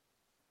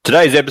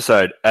Today's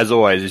episode, as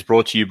always, is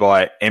brought to you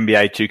by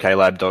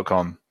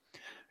NBA2KLab.com.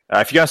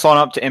 If you're going to sign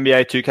up to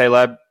NBA 2K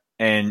Lab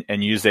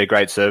and use their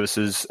great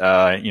services,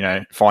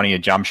 finding a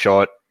jump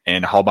shot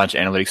and a whole bunch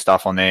of analytic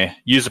stuff on there,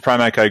 use the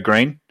promo code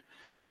GREEN.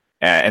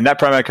 And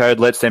that promo code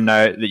lets them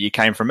know that you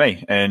came from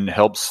me and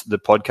helps the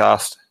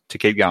podcast to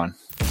keep going.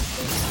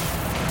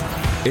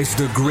 It's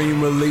the Green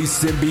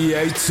Release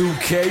NBA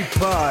 2K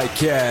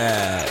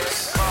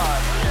podcast.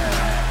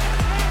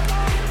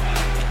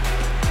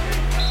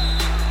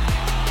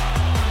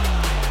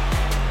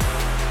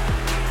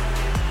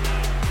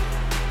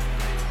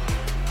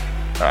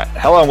 All right.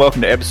 Hello and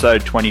welcome to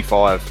episode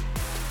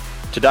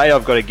 25. Today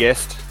I've got a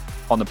guest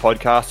on the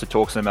podcast to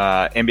talk some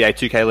NBA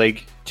 2K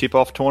League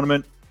tip-off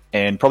tournament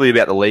and probably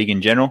about the league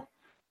in general.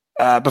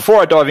 Before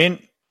I dive in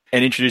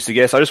and introduce the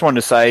guest, I just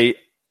wanted to say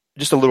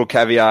just a little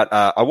caveat.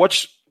 I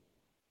watched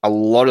a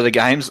lot of the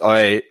games.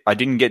 I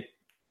didn't get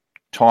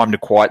time to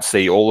quite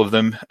see all of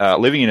them.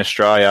 Living in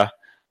Australia,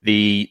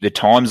 the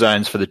time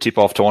zones for the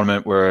tip-off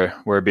tournament were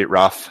a bit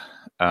rough.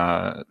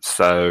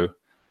 So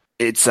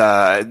it's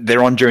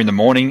they're on during the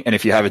morning, and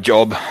if you have a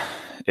job,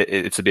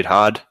 it's a bit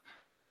hard.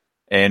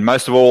 And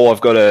most of all,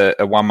 I've got a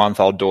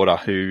 1-month-old daughter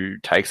who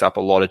takes up a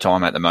lot of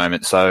time at the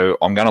moment. So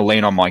I'm going to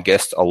lean on my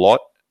guest a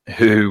lot,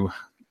 who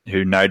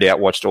no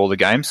doubt watched all the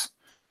games.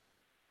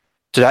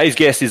 Today's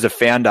guest is the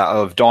founder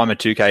of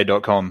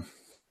Diamond2K.com,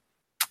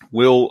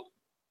 Will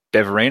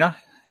Beverina.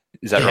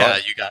 Is that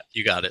right? Yeah,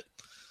 you got it.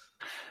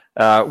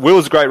 Will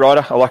is a great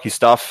writer. I like his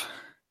stuff.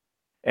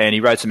 And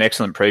he wrote some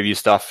excellent preview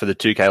stuff for the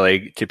 2K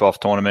League tip-off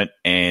tournament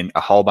and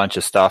a whole bunch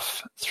of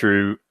stuff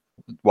through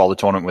while the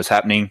tournament was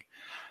happening.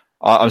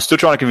 I'm still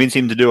trying to convince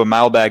him to do a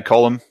mailbag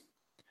column,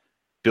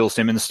 Bill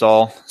Simmons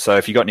style. So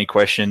if you got any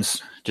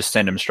questions, just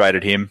send them straight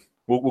at him.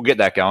 We'll get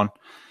that going.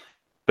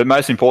 But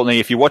most importantly,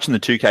 if you're watching the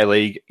 2K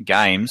League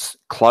games,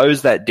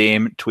 close that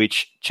damn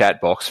Twitch chat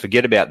box.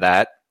 Forget about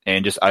that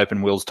and just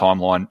open Will's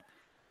timeline.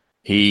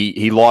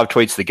 He live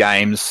tweets the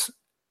games.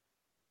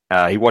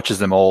 He watches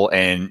them all,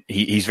 and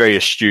he's very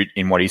astute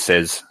in what he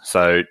says.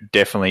 So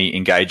definitely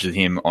engage with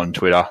him on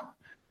Twitter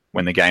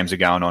when the games are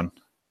going on.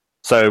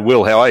 So,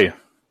 Will, how are you?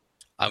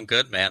 I'm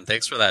good, man.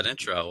 Thanks for that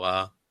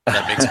intro.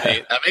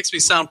 That makes me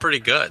sound pretty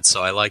good,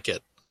 so I like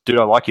it. Dude,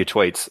 I like your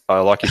tweets. I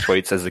like your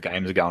tweets as the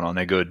games are going on.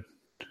 They're good.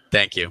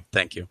 Thank you.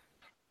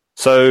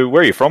 So,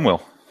 where are you from,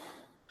 Will?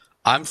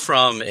 I'm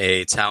from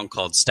a town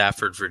called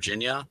Stafford,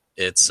 Virginia.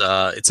 It's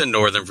in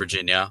Northern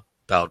Virginia,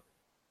 about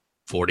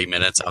 40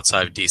 minutes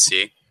outside of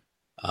D.C.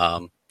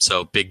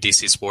 So big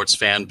DC sports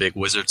fan, big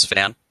Wizards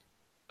fan.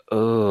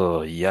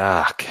 Oh,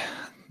 yuck.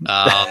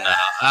 Oh, no.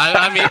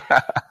 I mean,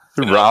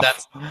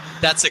 rough.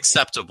 That's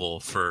acceptable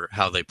for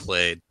how they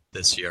played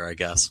this year, I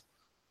guess.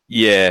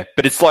 Yeah,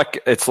 but it's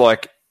like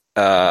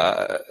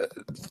the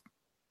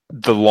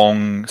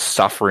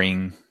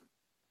long-suffering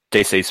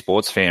DC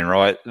sports fan,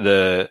 right?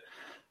 The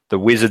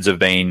Wizards have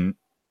been,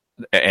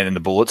 and the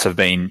Bullets have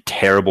been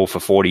terrible for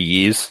 40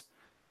 years.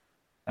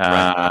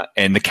 Right.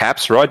 And the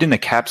Caps, right? Didn't the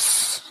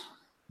Caps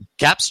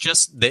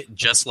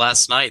just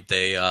last night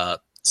they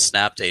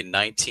snapped a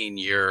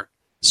 19-year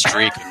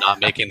streak of not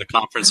making the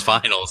conference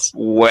finals.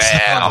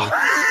 Wow.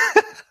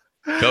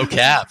 Go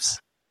Caps.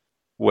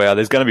 Wow,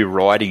 there's going to be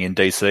rioting in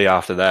DC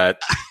after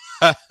that.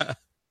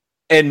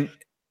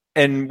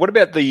 And what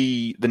about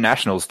the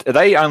Nationals? Are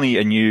they only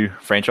a new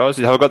franchise?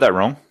 Have I got that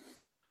wrong?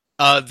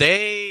 I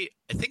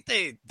think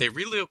they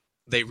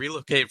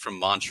relocated from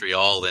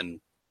Montreal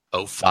in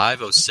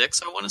 05,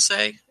 06, I want to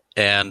say.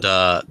 And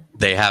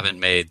they haven't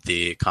made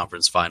the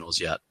conference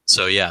finals yet.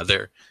 So yeah,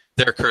 they're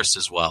cursed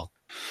as well.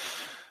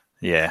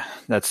 Yeah,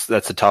 that's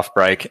a tough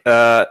break.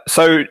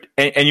 So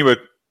you were,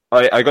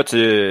 I got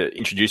to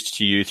introduce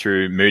to you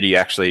through Moody.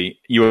 Actually,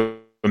 you were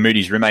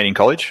Moody's roommate in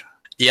college.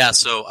 Yeah,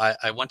 so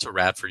I went to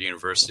Radford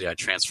University. I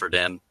transferred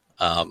in.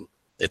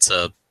 It's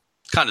a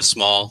kind of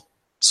small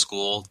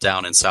school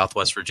down in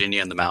Southwest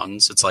Virginia in the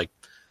mountains. It's like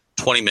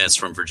 20 minutes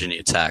from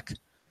Virginia Tech.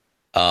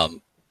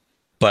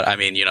 But, I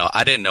mean,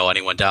 I didn't know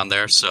anyone down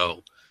there,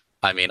 so,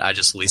 I mean, I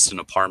just leased an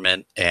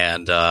apartment,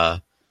 and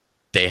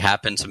they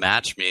happened to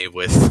match me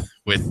with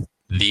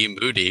the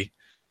Moody.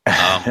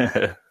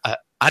 I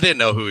didn't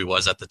know who he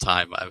was at the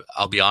time.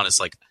 I'll be honest,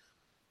 like,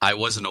 I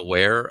wasn't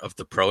aware of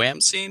the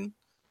Pro-Am scene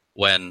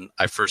when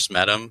I first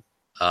met him.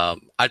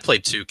 I'd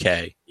played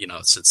 2K,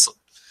 since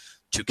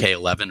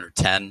 2K11 or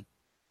 10.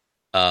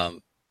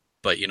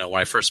 But, when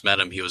I first met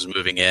him, he was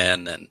moving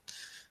in, and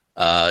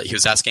he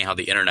was asking how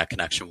the internet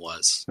connection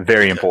was.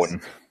 Very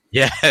important.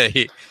 Yeah,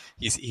 he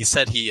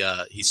said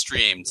he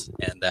streamed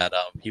and that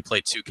he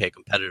played 2K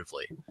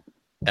competitively,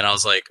 and I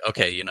was like,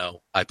 okay,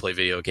 I play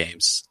video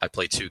games, I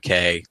play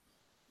 2K,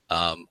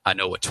 I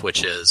know what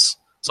Twitch is,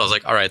 so I was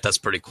like, all right, that's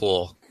pretty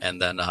cool.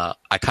 And then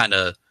I kind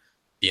of,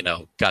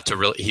 got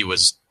to he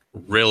was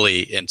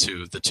really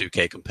into the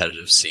 2K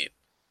competitive scene.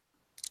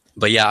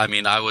 But yeah, I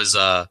mean, I was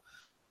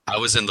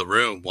in the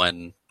room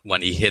when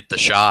he hit the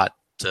shot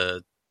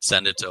to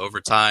send it to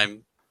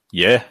overtime.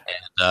 Yeah.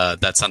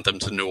 And that sent them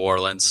to New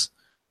Orleans.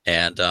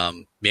 And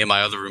me and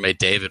my other roommate,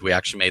 David, we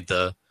actually made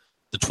the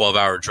the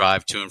 12-hour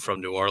drive to and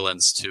from New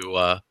Orleans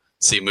to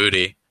see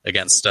Moody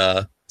against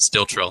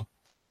Steel Trill.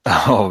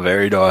 Oh,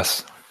 very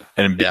nice.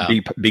 And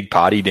a big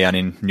party down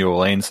in New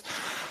Orleans.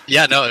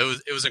 Yeah, no,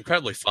 it was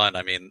incredibly fun.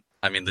 I mean,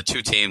 the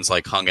two teams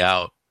like hung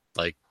out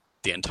like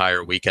the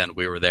entire weekend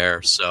we were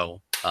there,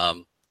 so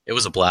it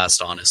was a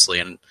blast, honestly.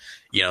 And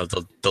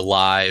the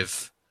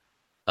live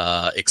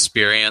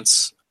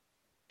experience,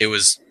 it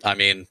was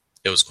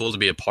cool to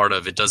be a part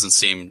of. It doesn't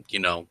seem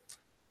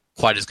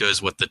quite as good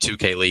as what the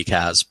 2KLeague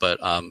has, but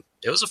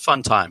it was a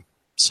fun time.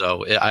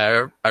 So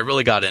I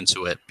really got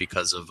into it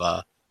because of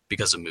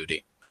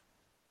Moody.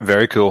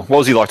 Very cool. What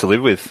was he like to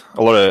live with?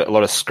 A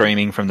lot of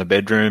screaming from the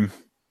bedroom.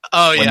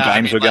 Oh when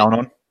games were going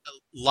on.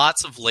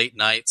 Lots of late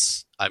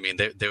nights. I mean,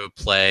 they would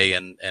play,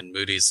 and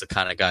Moody's the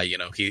kind of guy,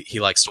 he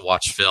likes to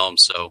watch film,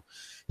 so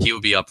he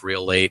would be up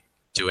real late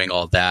doing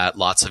all that.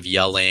 Lots of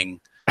yelling.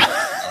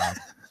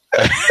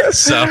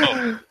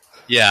 So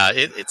yeah,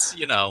 it's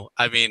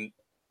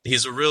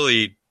he's a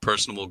really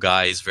personable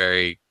guy. He's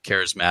very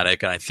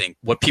charismatic, and I think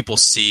what people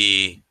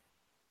see,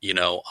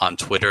 on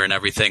Twitter and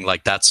everything,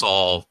 like that's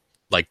all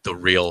like the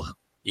real,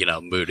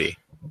 Moody.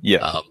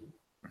 Yeah.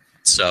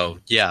 So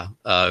yeah,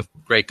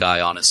 great guy,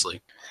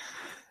 honestly.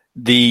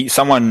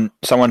 Someone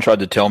tried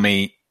to tell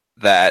me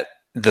that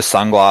the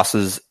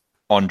sunglasses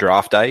on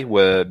draft day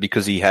were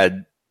because he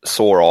had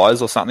sore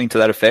eyes or something to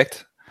that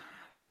effect.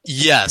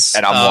 Yes.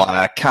 And I'm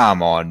like,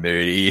 come on,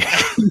 Moody.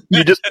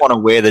 You just want to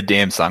wear the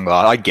damn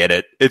sunglasses. I get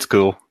it. It's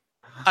cool.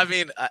 I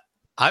mean,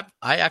 I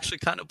actually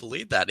kind of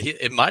believe that.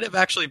 It might have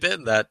actually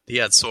been that he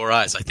had sore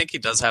eyes. I think he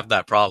does have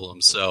that problem.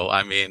 So,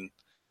 I mean,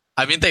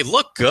 they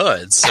look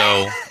good.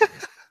 So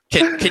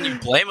can you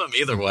blame him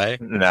either way?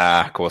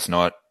 Nah, of course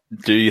not.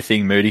 Do your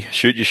thing, Moody.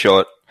 Shoot your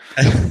shot.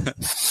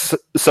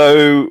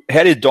 So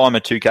how did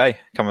Diamond 2K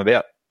come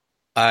about?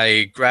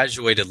 I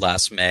graduated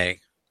last May,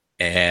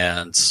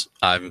 and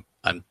I'm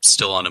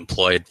still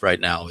unemployed right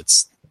now.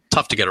 It's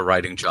tough to get a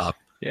writing job.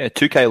 Yeah,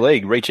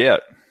 2KLeague. Reach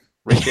out.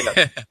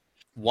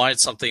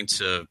 Wanted something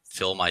to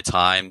fill my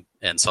time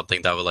and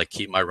something that would like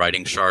keep my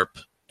writing sharp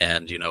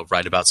and,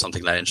 write about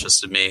something that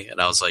interested me.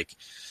 And I was like,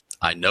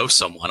 I know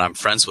someone, I'm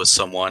friends with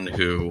someone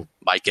who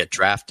might get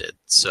drafted.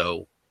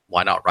 So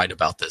why not write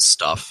about this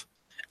stuff?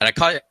 And I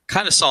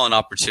kind of saw an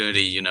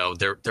opportunity,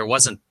 there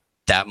wasn't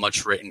that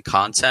much written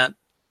content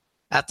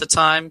at the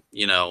time.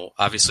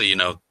 Obviously,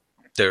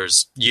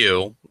 there's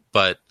you,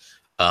 but,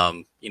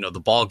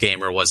 the ball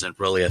gamer wasn't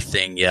really a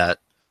thing yet.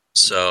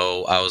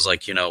 So I was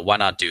like, why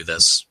not do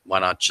this? Why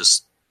not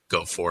just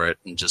go for it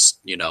and just,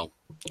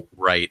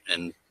 write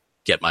and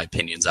get my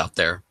opinions out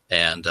there?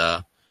 And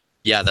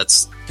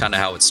that's kind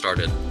of how it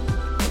started.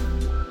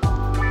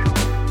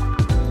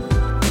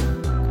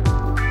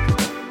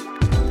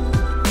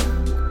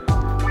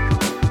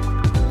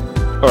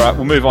 All right,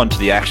 we'll move on to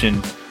the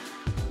action.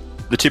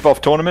 The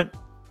tip-off tournament,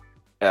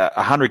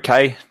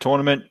 100K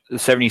tournament, the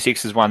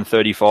 76ers won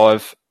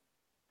 35.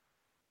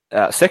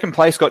 Second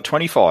place got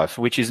 25,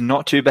 which is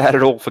not too bad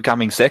at all for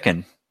coming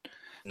second.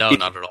 No,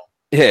 not at all.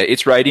 Yeah,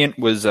 It's Radiant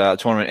was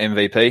tournament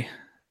MVP,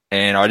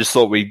 and I just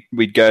thought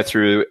we'd go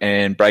through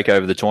and break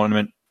down the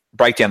tournament,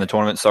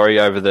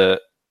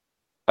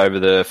 over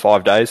the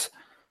 5 days.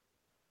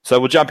 So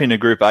we'll jump into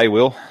Group A,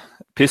 Will.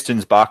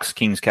 Pistons, Bucks,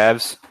 Kings,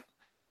 Cavs.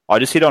 I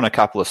just hit on a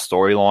couple of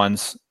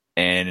storylines,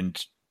 and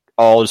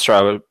I'll just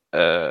throw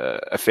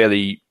a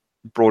fairly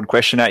broad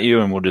question at you,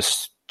 and we'll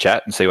just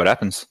chat and see what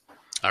happens.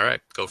 All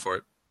right, go for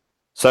it.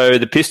 So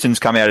the Pistons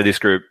come out of this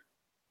group.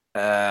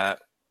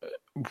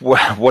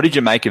 What did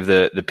you make of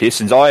the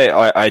Pistons?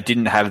 I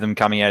didn't have them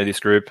coming out of this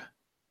group.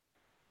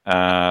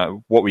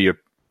 What were your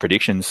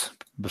predictions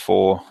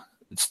before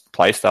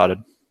play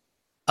started?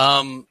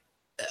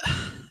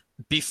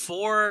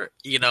 Before,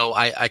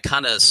 I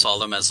kind of saw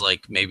them as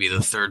like maybe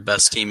the third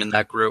best team in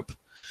that group.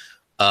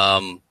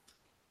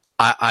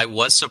 I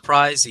was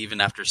surprised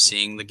even after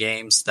seeing the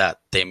games that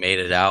they made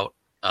it out.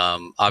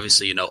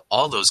 Obviously,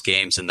 all those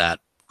games in that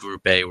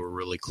Group A were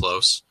really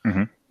close.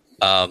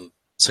 Mm-hmm.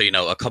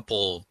 So, a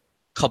couple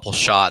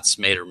shots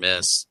made or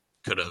miss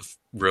could have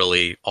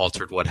really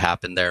altered what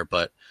happened there.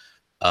 But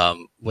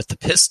with the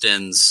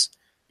Pistons,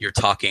 you're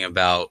talking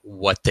about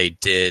what they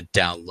did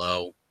down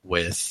low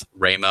with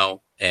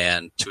Ramo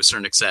and to a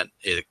certain extent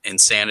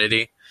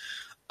Insanity.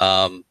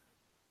 The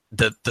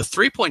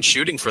 3-point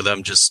shooting for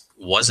them just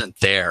wasn't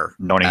there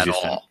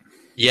non-existent at all.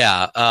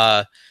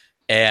 Yeah.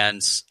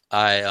 And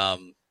I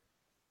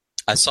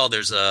saw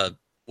there's a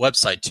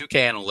website,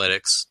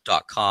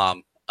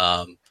 2kanalytics.com.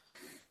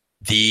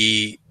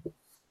 The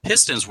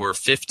Pistons were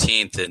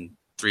 15th in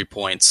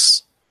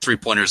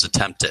 3-pointers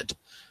attempted,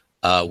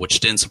 which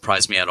didn't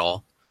surprise me at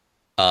all.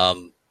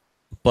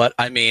 But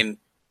I mean,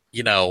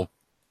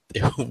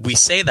 we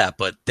say that,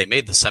 but they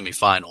made the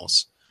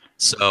semifinals.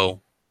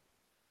 So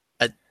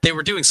they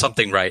were doing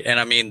something right. And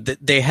I mean,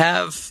 they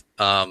have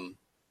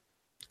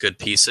good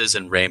pieces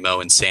in Ramo,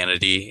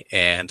 Insanity,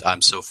 and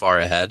I'm So Far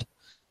Ahead.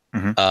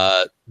 Mm-hmm.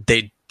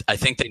 I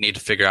think they need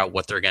to figure out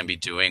what they're going to be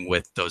doing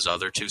with those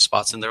other two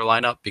spots in their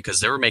lineup, because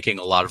they were making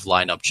a lot of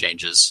lineup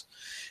changes.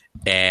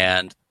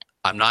 And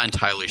I'm not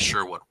entirely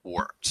sure what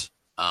worked.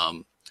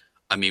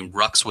 I mean,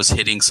 Rux was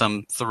hitting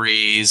some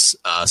threes.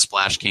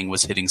 Splash King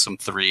was hitting some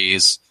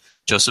threes.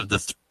 Joseph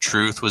the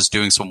Truth was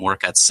doing some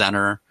work at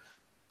center.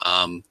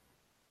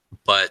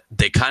 But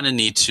they kind of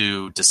need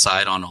to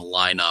decide on a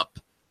lineup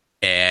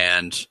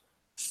and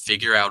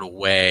figure out a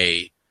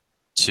way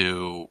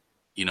to,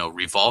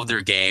 revolve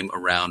their game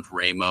around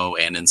Ramo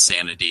and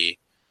Insanity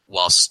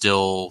while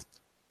still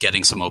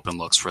getting some open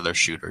looks for their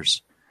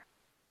shooters.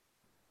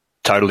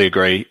 Totally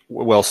agree.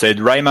 Well said.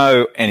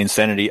 Ramo and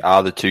Insanity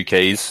are the two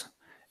keys.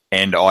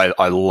 And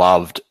I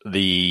loved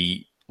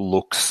the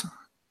looks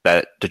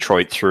that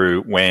Detroit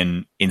threw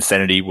when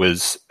Insanity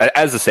was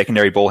as a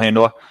secondary ball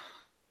handler,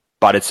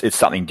 but it's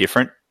something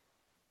different.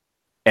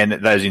 And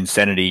those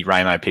Insanity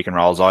Ramo pick and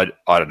rolls, I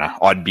don't know,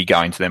 I'd be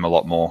going to them a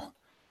lot more.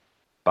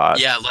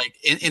 But yeah, like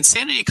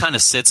Insanity kind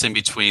of sits in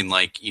between,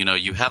 like,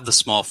 you have the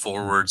small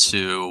forwards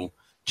who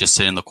just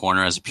sit in the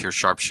corner as a pure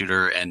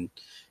sharpshooter, and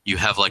you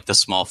have like the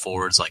small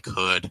forwards like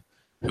Hood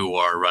who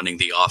are running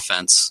the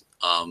offense.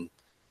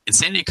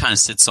 Insanity kind of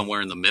sits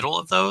somewhere in the middle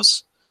of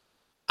those.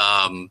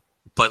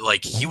 But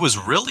like he was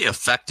really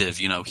effective.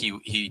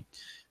 He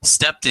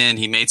stepped in,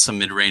 he made some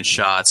mid-range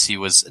shots, he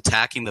was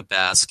attacking the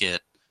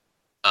basket.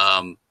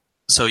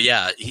 So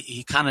yeah,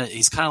 he's kind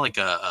of like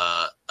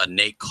a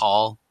Nate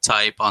Call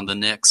type on the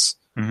Knicks.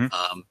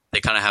 Mm-hmm.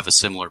 They kind of have a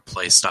similar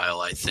play style,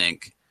 I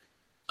think.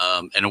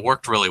 And it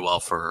worked really well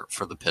for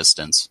the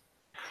Pistons.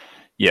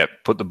 Yeah,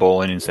 put the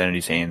ball in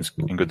Insanity's hands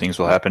and good things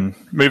will happen.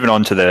 Moving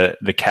on to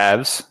the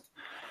Cavs.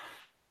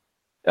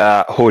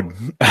 Hood.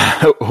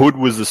 Hood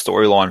was the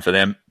storyline for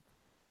them.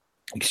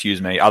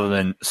 Excuse me. Other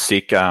than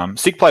Sick.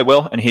 Sick played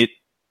well and hit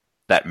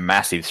that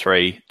massive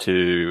three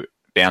to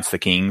bounce the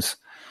Kings.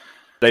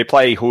 They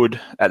play Hood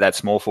at that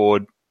small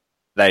forward.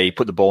 They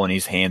put the ball in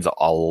his hands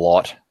a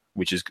lot,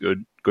 which is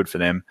good for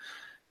them.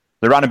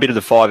 They run a bit of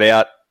the 5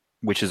 out,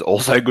 which is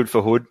also good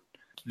for Hood.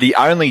 The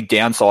only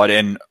downside,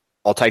 and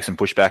I'll take some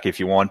pushback if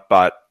you want,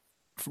 but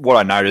what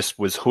I noticed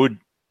was Hood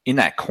in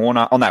that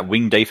corner, on that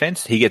wing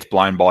defense, he gets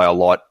blown by a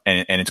lot,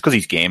 and it's because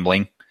he's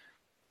gambling.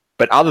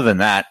 But other than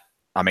that,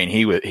 I mean,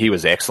 he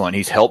was excellent.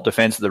 His help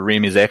defense at the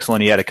rim is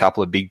excellent. He had a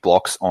couple of big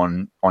blocks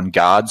on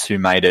guards who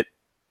made it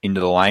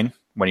into the lane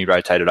when he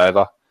rotated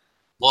over.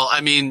 Well,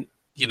 I mean,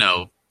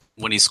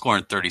 when he's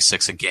scoring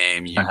 36 a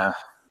game, you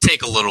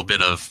take a little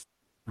bit of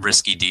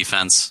risky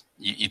defense.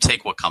 You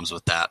take what comes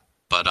with that.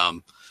 But,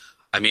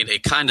 I mean,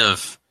 it kind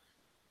of,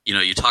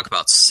 you talk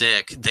about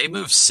Sick. They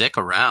move Sick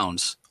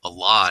around a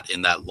lot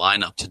in that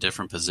lineup to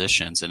different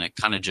positions, and it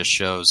kind of just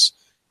shows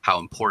how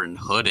important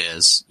Hood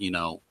is.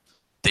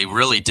 They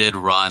really did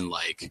run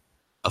like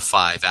a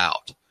 5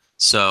 out.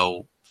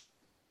 So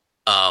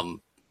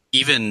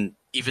even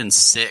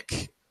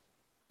Sick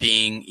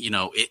being,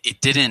 it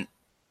didn't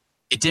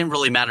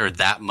really matter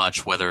that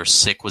much whether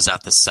Sick was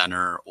at the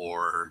center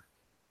or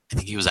I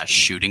think he was at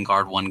shooting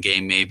guard one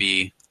game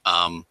maybe,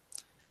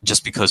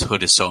 just because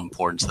Hood is so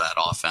important to that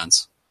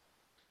offense.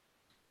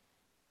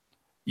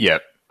 Yeah.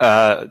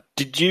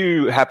 Did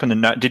you happen to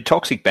know, did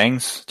Toxic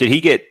Bangs, did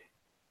he get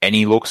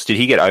any looks? Did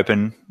he get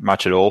open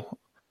much at all?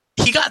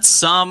 He got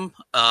some.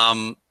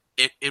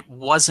 It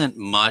wasn't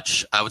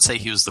much. I would say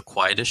he was the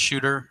quietest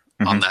shooter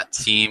on that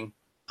team.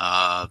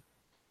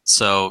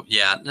 So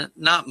yeah,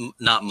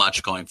 not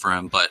much going for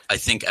him, but I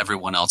think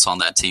everyone else on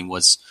that team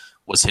was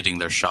hitting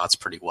their shots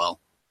pretty well.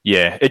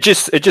 Yeah, it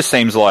just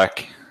seems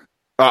like,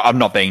 I'm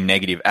not being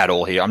negative at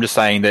all here. I'm just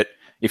saying that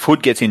if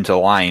Hood gets into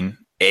lane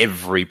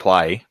every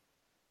play,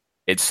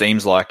 it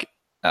seems like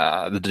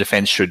the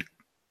defense should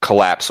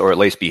collapse or at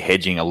least be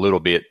hedging a little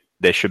bit.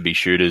 There should be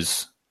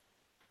shooters.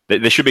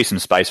 There should be some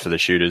space for the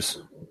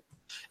shooters.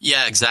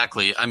 Yeah,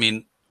 exactly. I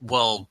mean,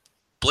 well,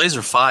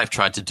 Blazer 5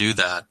 tried to do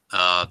that.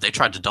 They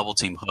tried to double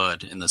team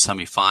Hood in the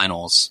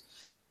semifinals,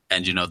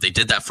 and they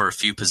did that for a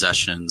few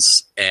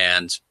possessions,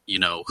 and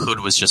Hood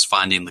was just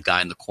finding the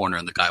guy in the corner,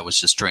 and the guy was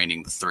just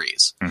draining the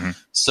threes. Mm-hmm.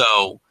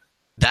 So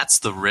that's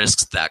the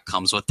risk that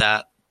comes with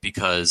that,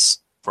 because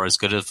for as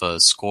good of a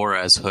scorer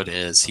as Hood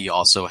is, he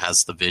also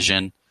has the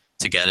vision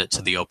to get it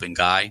to the open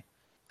guy.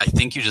 I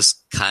think you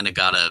just kind of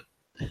gotta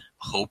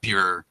hope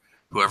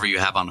whoever you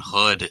have on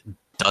Hood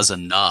does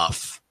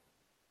enough,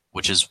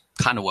 which is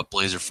kind of what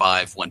Blazer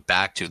 5 went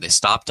back to. They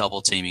stopped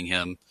double teaming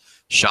him.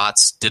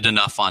 Shots did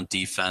enough on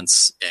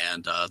defense,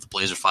 and the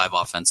Blazer 5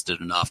 offense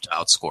did enough to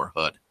outscore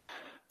Hood.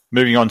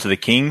 Moving on to the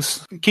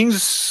Kings.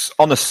 Kings,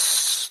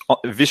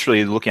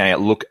 visually looking at it,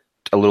 look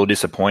a little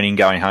disappointing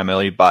going home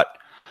early, but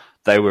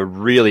they were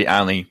really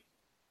only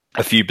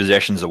a few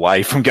possessions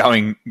away from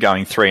going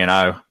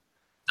 3-0.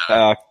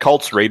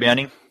 Colt's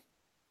rebounding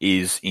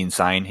is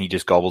insane. He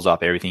just gobbles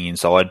up everything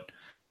inside.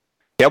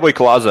 Cowboy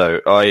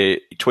Collazo, I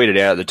tweeted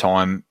out at the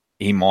time,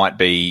 he might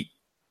be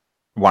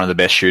one of the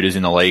best shooters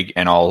in the league,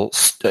 and I'll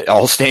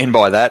stand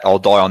by that. I'll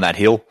die on that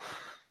hill.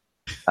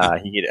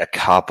 He hit a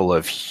couple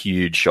of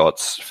huge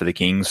shots for the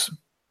Kings.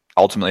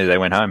 Ultimately, they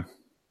went home.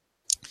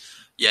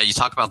 Yeah, you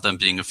talk about them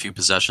being a few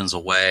possessions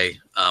away.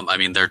 I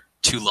mean, their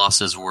 2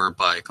 losses were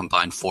by a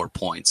combined 4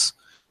 points.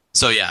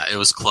 So, yeah, it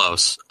was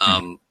close.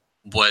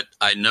 what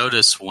I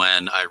noticed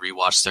when I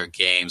rewatched their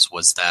games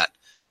was that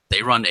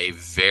they run a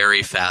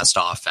very fast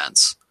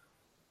offense.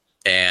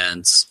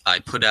 And I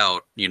put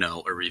out,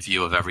 a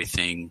review of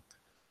everything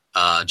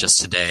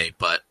just today,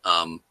 but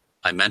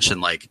I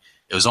mentioned like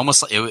it was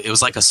almost it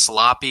was like a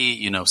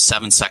sloppy,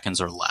 7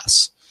 seconds or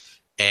less.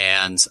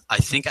 And I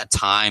think at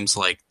times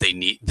like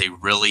they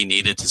really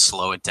needed to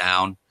slow it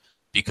down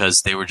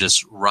because they were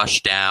just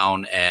rushed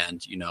down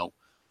and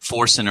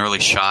force an early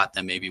shot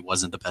that maybe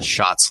wasn't the best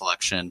shot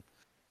selection.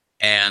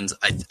 And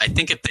I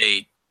think if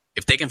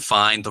they can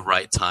find the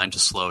right time to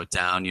slow it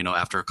down,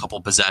 after a couple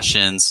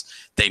possessions,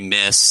 they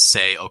miss,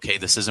 say, okay,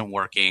 this isn't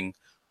working.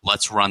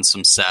 Let's run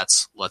some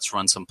sets. Let's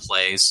run some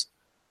plays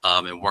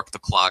and work the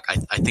clock.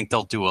 I think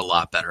they'll do a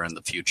lot better in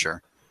the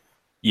future.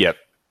 Yep.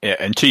 Yeah,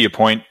 and to your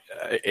point,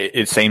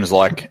 it seems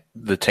like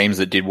the teams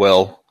that did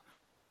well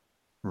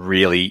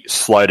really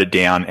slowed it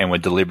down and were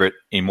deliberate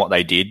in what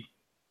they did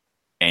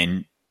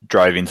and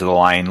drove into the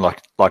lane,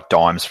 like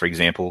Dimes, for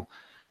example.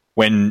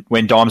 When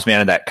Dimes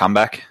mounted that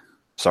comeback,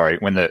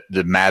 when the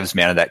Mavs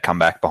mounted that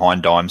comeback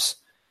behind Dimes,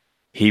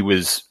 he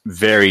was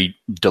very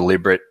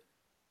deliberate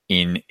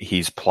in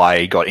his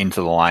play, got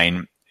into the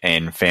lane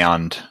and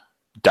found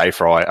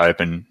Dayfry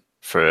open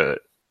for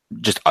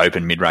just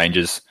open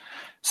mid-ranges.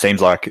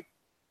 Seems like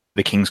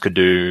the Kings could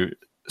do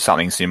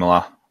something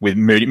similar with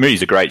Moody.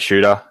 Moody's a great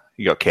shooter.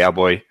 You got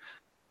Cowboy.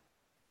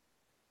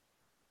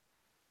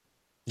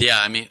 Yeah,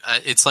 I mean,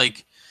 it's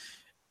like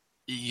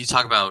you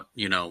talk about,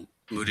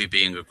 Moody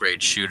being a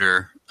great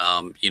shooter.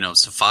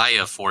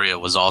 Safaya Foria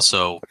was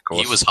also,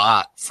 he was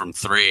hot from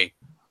three.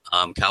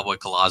 Cowboy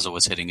Collazo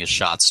was hitting his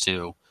shots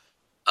too.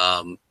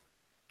 I'm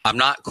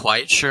not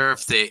quite sure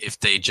if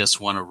they just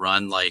want to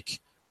run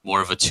like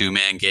more of a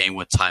two-man game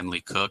with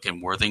Timely Cook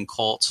and Worthing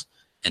Colt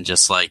and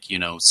just like,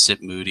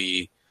 sit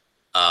Moody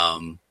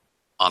on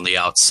the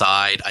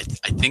outside. I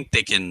think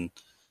they can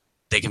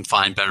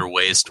find better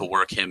ways to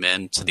work him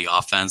into the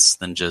offense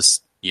than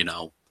just,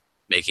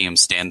 making him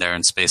stand there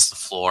and space the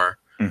floor.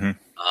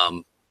 Mm-hmm.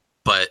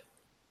 But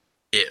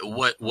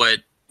what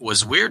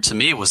was weird to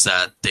me was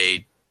that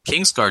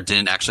Kingsguard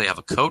didn't actually have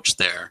a coach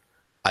there,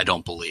 I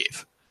don't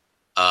believe.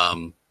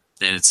 And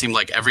it seemed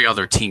like every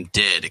other team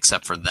did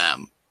except for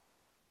them,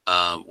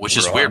 which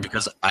is weird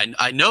because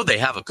I know they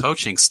have a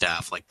coaching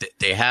staff, like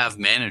they have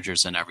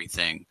managers and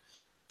everything,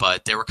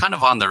 but they were kind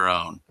of on their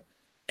own.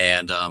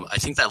 And I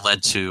think that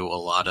led to a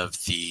lot of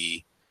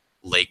the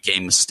late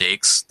game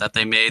mistakes that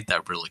they made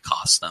that really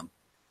cost them.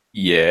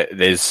 Yeah,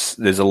 there's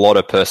a lot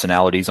of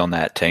personalities on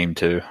that team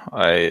too.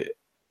 I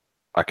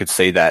could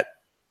see that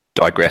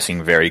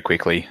digressing very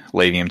quickly,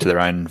 leaving them to their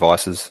own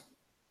vices.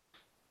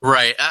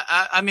 Right.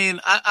 I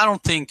mean, I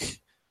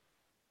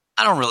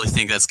don't really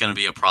think that's going to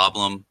be a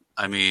problem.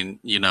 I mean,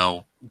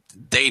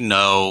 they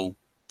know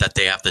that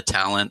they have the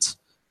talent.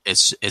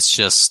 It's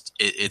just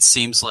it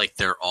seems like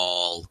they've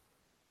all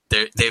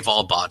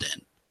bought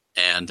in,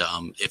 and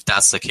if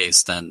that's the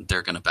case, then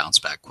they're going to bounce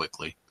back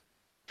quickly.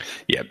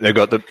 Yeah, they've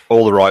got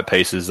all the right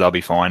pieces. They'll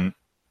be fine.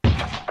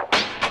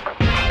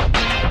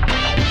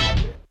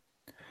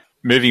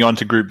 Moving on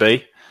to Group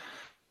B.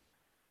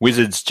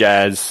 Wizards,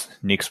 Jazz,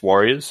 Knicks,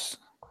 Warriors.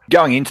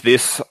 Going into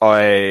this,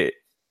 I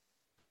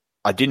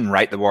didn't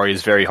rate the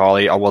Warriors very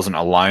highly. I wasn't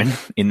alone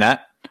in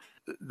that.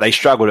 They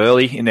struggled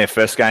early in their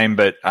first game,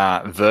 but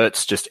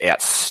Vert's just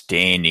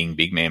outstanding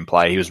big man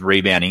play. He was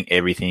rebounding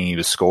everything. He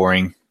was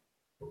scoring.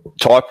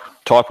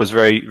 Type was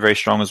very, very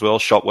strong as well,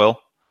 shot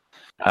well.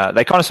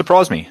 They kind of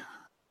surprised me.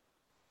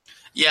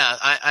 Yeah,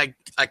 I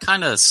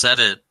kind of said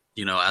it,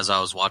 as I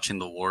was watching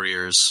the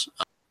Warriors.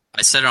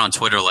 I said it on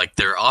Twitter, like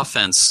their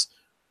offense,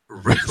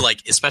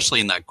 like especially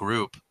in that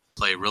group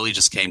play, really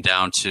just came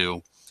down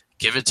to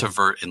give it to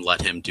Vert and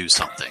let him do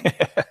something.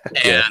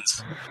 Yeah. And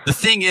the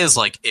thing is,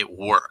 like, it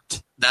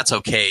worked. That's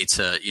okay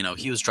to,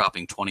 he was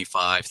dropping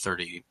 25,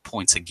 30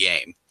 points a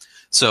game.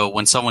 So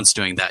when someone's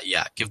doing that,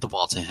 yeah, give the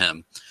ball to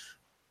him.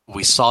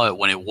 We saw it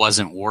when it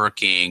wasn't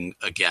working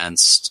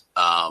against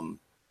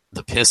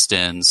the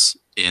Pistons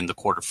in the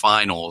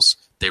quarterfinals.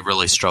 They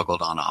really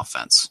struggled on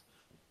offense.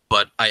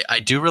 But I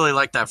do really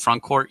like that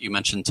front court. You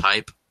mentioned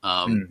Type.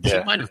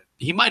 Yeah.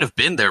 He might have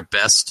been their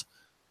best,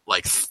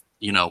 like,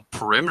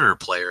 perimeter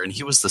player, and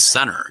he was the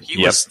center.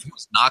 He was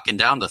knocking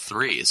down the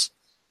threes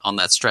on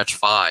that stretch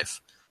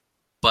five.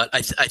 But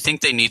I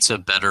think they need to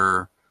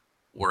better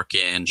work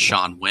in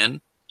Sean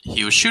Wynn.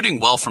 He was shooting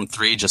well from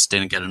three, just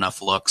didn't get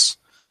enough looks.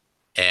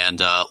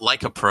 And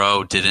like a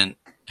pro, didn't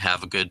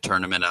have a good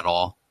tournament at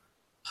all.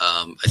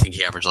 I think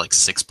he averaged like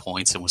 6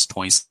 points and was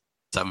 27%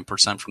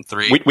 from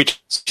three.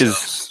 Which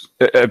is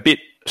a bit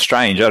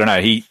strange. I don't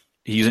know.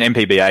 He's an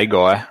MPBA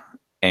guy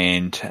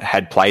and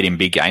had played in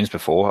big games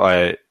before.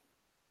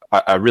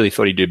 I really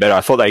thought he'd do better.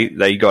 I thought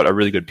they got a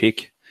really good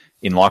pick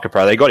in Like a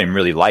Pro. They got him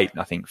really late,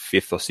 I think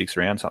 5th or 6th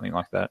round, something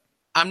like that.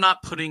 I'm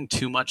not putting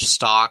too much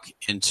stock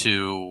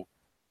into,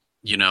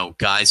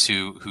 guys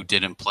who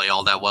didn't play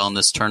all that well in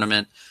this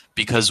tournament,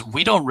 because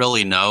we don't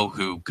really know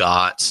who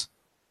got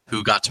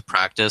to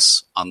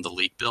practice on the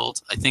league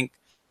build. I think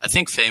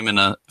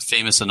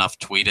Famous Enough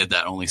tweeted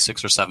that only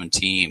 6 or 7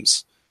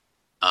 teams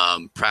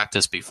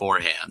practice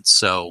beforehand.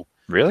 So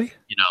Really?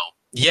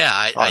 Yeah,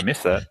 I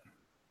missed that.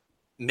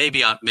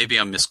 Maybe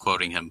I'm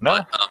misquoting him,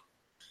 No. but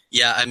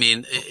yeah, I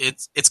mean,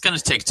 it's going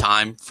to take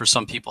time for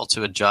some people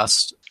to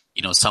adjust.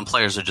 Some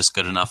players are just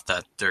good enough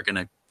that they're going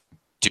to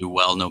do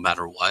well no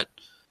matter what.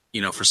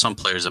 For some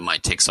players, it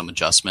might take some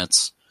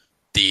adjustments.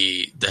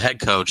 The head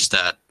coach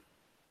that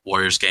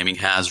Warriors Gaming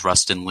has,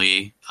 Rustin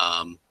Lee,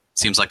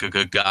 seems like a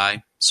good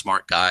guy,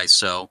 smart guy.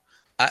 So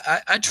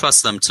I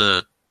trust them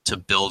to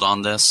build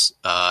on this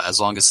as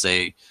long as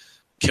they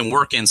can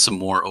work in some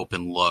more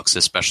open looks,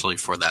 especially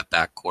for that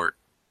backcourt.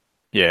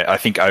 Yeah, I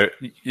think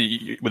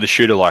with a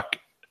shooter like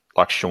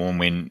Sean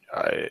Wynn,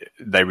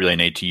 they really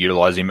need to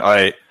utilize him.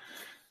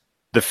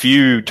 The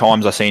few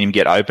times I've seen him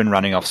get open,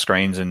 running off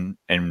screens and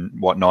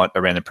whatnot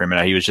around the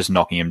perimeter, he was just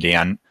knocking him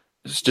down.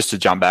 Just to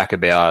jump back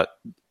about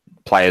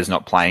players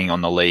not playing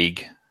on the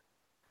league,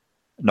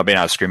 not being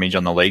able to scrimmage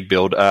on the league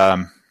build,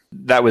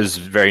 that was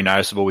very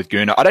noticeable with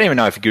Guna. I don't even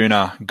know if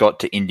Guna got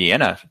to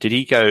Indiana. Did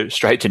he go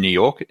straight to New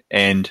York?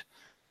 And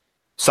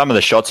some of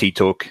the shots he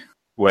took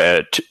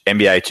were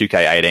NBA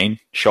 2K18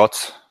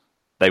 shots.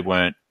 They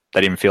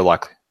didn't feel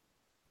like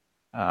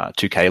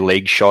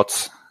 2KLeague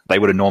shots. They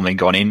would have normally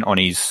gone in on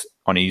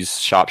his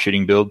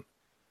sharpshooting build.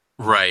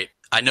 Right.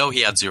 I know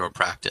he had zero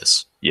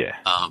practice. Yeah.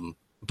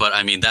 But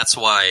I mean, that's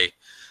why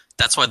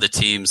the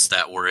teams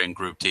that were in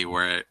Group D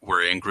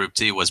were in Group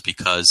D was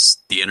because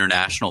the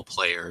international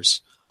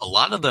players, a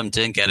lot of them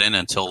didn't get in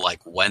until like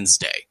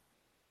Wednesday,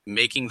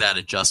 making that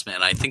adjustment.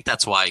 And I think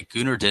that's why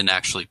Gunnar didn't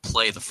actually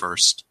play the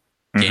first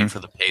game for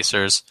the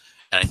Pacers.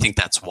 And I think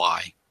that's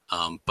why.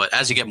 But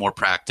as you get more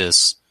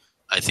practice,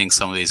 I think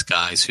some of these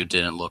guys who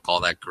didn't look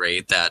all that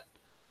great that,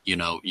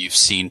 you've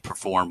seen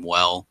perform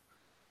well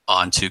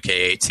on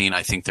 2K18,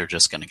 I think they're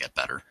just going to get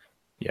better.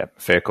 Yeah,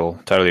 fair call.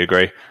 Totally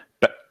agree.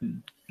 But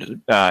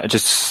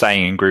just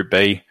saying in Group B,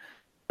 I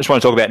just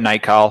want to talk about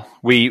Nate Carl.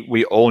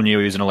 We all knew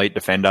he was an elite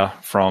defender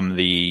from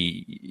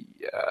the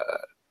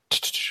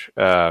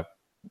oh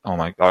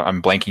my God,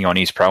 I'm blanking on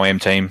his pro-am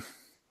team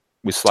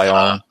with Slay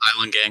Island.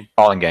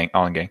 Island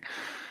Gang.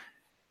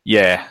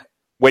 Yeah.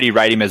 Where do you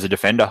rate him as a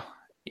defender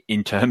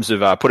in terms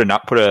of put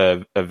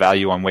a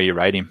value on where you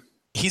rate him?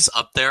 He's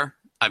up there.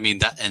 I mean,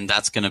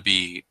 that's going to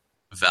be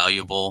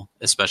valuable,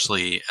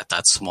 especially at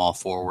that small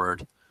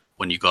forward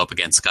when you go up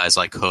against guys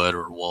like Hood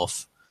or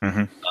Wolf.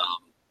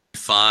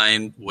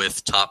 Fine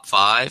with top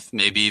 5,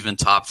 maybe even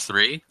top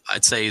 3.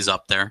 I'd say he's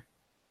up there.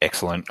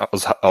 Excellent. I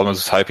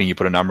was hoping you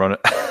put a number on it.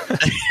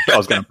 I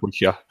was going to push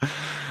you.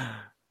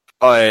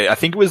 I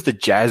think it was the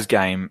Jazz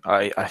game.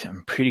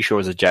 I'm pretty sure it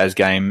was a Jazz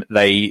game.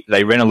 They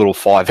ran a little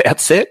 5-out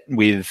set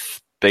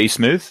with B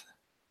Smooth,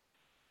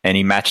 and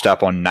he matched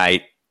up on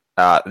Nate.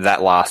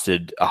 That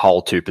lasted a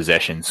whole 2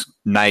 possessions.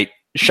 Nate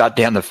shut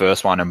down the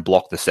first one and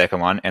blocked the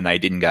second one, and they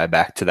didn't go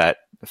back to that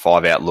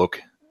 5-out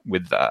look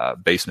with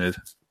B Smooth.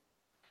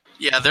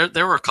 Yeah,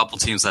 there were a couple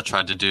teams that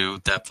tried to do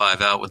that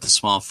 5-out with the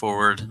small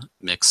forward,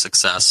 mixed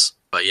success.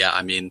 But yeah,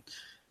 I mean,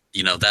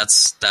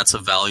 that's a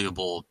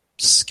valuable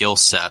skill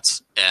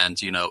set,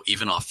 and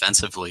even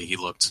offensively, he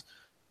looked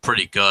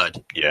pretty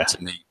good. Yeah.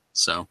 To me.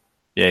 So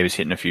yeah, he was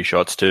hitting a few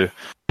shots too.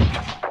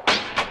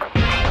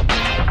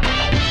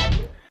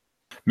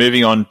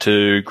 Moving on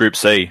to Group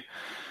C.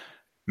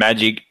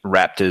 Magic,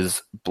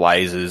 Raptors,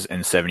 Blazers,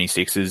 and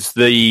 76ers.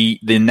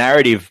 The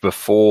narrative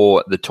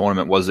before the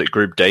tournament was that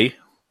Group D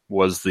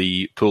was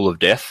the pool of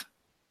death.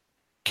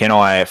 Can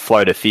I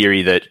float a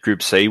theory that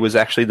Group C was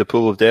actually the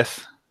pool of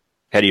death?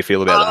 How do you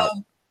feel about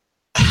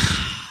that?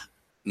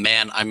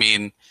 Man, I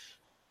mean,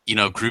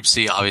 Group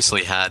C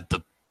obviously had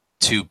the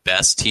 2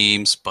 best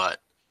teams, but,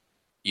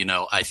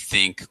 I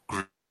think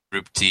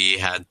Group D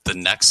had the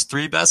next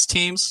 3 best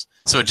teams.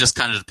 So it just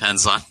kind of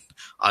depends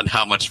on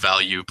how much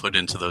value you put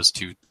into those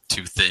two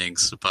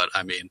things. But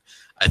I mean,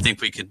 I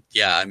think we could,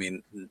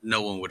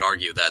 no one would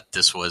argue that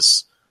this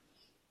was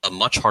a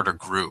much harder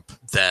group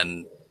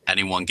than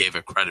anyone gave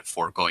it credit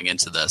for going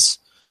into this.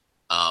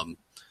 And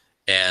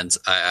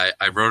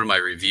I wrote in my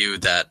review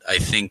that I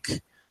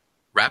think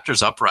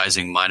Raptors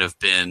Uprising might have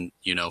been,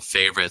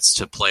 favorites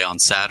to play on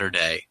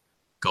Saturday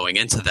going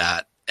into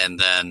that. And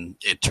then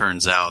it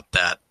turns out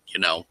that,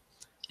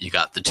 you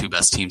got the 2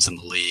 best teams in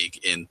the league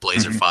in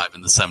Blazer 5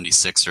 and the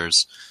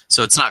 76ers.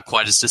 So it's not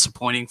quite as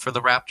disappointing for the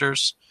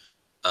Raptors.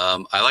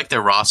 I like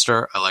their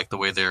roster. I like the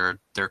way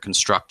they're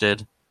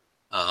constructed.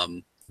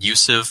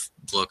 Yusuf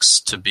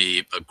looks to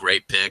be a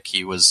great pick.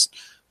 He was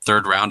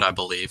 3rd round, I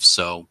believe.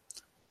 So,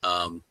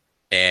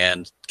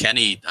 and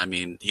Kenny, I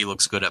mean, he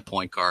looks good at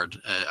point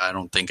guard. I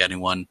don't think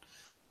anyone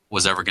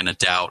was ever going to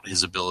doubt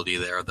his ability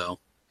there, though.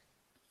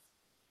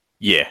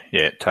 Yeah,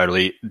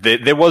 totally.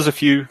 There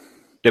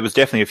was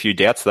definitely a few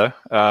doubts, though,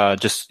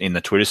 just in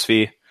the Twitter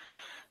sphere.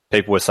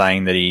 People were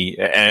saying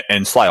that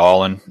and Slay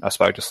Island, I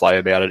spoke to Slay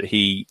about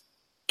it,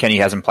 Kenny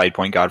hasn't played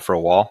point guard for a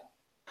while,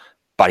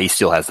 but he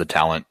still has the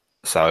talent,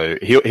 so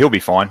he'll be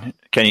fine.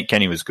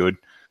 Kenny was good.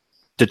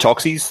 The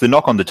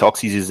knock on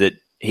Detoxis is that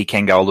he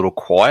can go a little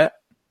quiet,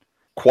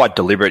 quite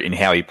deliberate in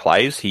how he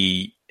plays.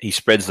 He he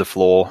spreads the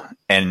floor,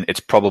 and it's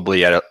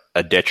probably at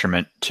a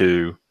detriment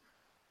to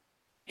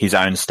his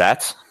own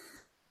stats.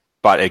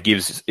 But it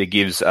gives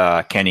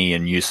Kenny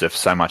and Yusuf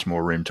so much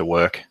more room to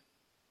work.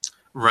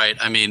 Right.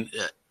 I mean,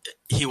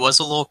 he was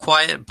a little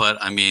quiet, but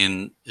I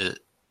mean,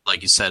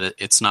 like you said,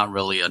 it's not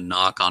really a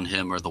knock on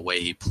him or the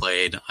way he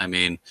played. I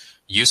mean,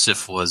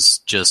 Yusuf was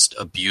just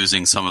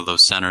abusing some of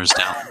those centers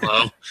down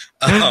low,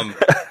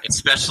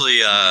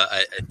 especially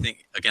I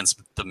think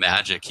against the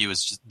Magic. He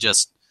was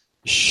just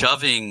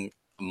shoving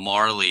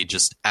Marley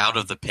just out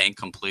of the paint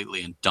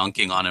completely and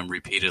dunking on him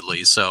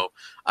repeatedly. So,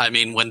 I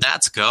mean, when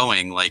that's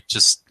going, like,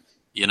 just,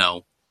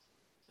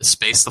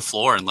 space the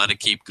floor and let it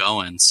keep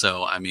going.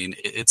 So, I mean,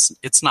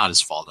 it's not his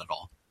fault at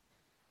all.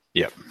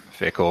 Yep,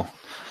 fair call.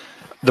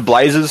 The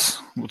Blazers,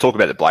 we'll talk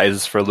about the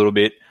Blazers for a little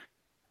bit.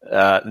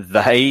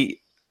 Their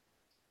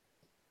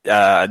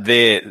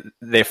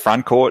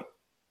front court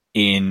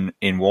in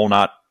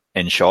Walnut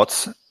and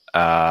Shots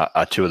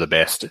are two of the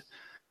best.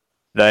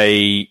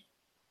 They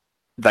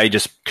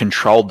just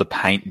controlled the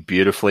paint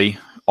beautifully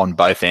on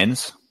both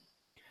ends.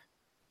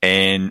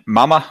 And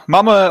Mama,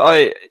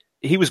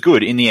 he was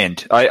good in the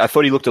end. I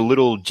thought he looked a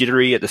little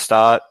jittery at the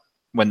start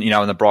when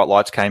the bright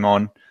lights came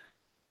on,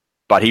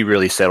 but he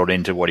really settled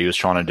into what he was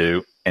trying to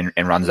do and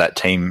runs that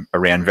team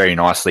around very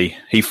nicely.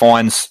 He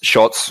finds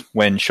Shots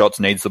when Shots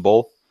needs the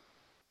ball,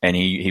 and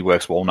he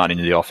works Walnut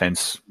into the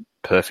offense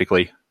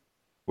perfectly.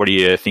 What do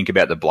you think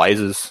about the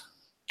Blazers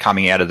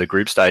coming out of the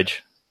group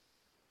stage?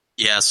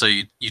 Yeah, so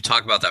you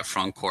talk about that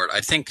front court.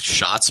 I think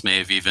Shots may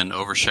have even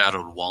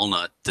overshadowed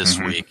Walnut this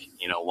week.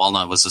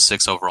 Walnut was a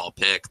 6th overall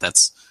pick.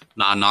 That's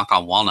not a knock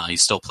on Walnut. He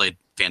still played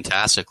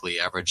fantastically,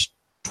 averaged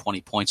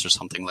 20 points or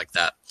something like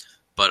that.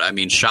 But, I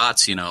mean,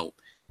 Shots,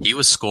 he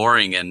was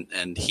scoring,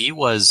 and he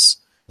was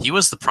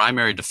the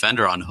primary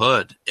defender on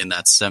Hood in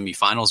that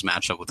semifinals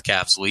matchup with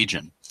Cavs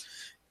Legion.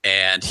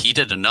 And he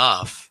did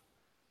enough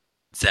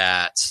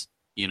that,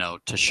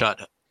 to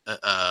shut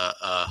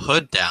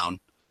Hood down.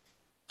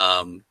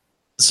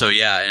 So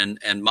yeah,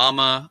 and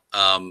Mama,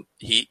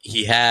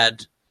 he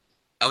had,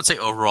 I would say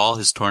overall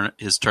his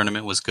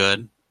tournament was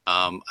good.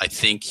 I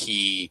think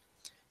he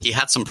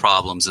had some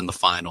problems in the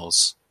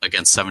finals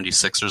against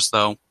 76ers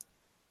though.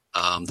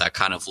 That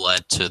kind of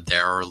led to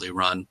their early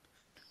run.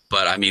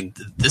 But I mean,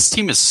 this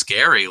team is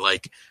scary.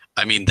 Like,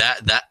 I mean,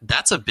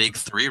 that's a big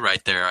three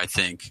right there, I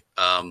think.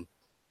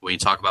 When you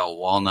talk about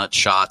Walnut,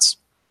 Shots,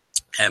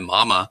 and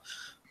Mama,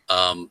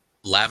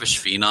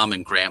 Lavish Phenom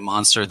and Grant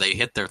Monster, they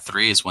hit their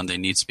threes when they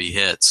need to be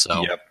hit.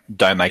 So yep.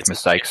 Don't make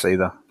mistakes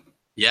either.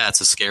 Yeah, it's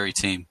a scary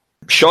team.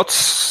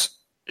 Shots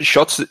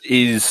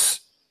is,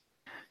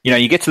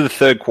 you get to the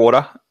third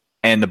quarter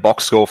and the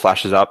box score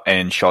flashes up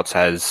and Shots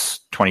has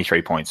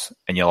 23 points.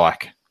 And you're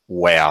like,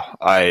 wow,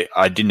 I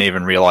didn't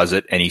even realize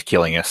it, and he's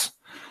killing us.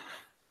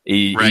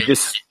 He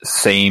just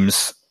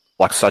seems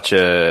like such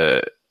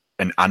an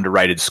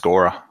underrated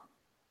scorer.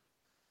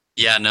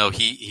 Yeah, no,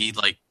 he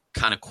like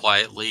kind of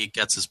quietly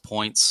gets his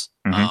points.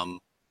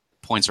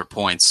 Points are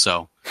points.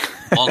 So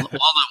Walnut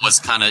was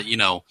kind of,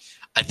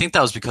 I think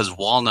that was because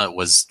Walnut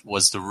was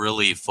the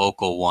really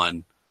vocal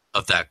one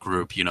of that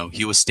group.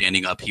 He was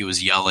standing up, he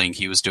was yelling,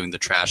 he was doing the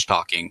trash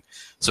talking.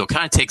 So it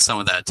kind of takes some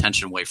of that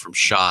attention away from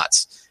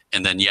Shots.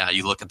 And then, yeah,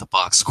 you look at the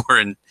box score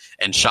and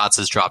Shots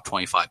has dropped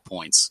 25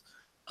 points.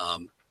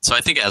 So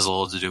I think it has a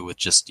little to do with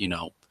just,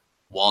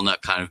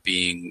 Walnut kind of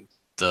being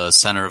the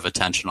center of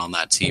attention on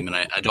that team. And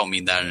I don't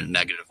mean that in a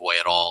negative way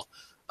at all.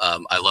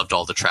 I loved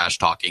all the trash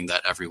talking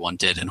that everyone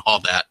did and all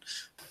that.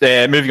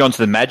 Moving on to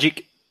the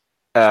Magic.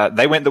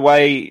 They went the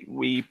way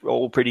we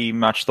all pretty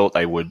much thought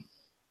they would.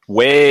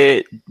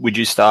 Where would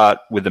you start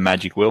with the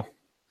Magic, Will?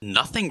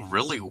 Nothing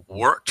really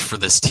worked for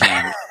this team.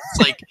 It's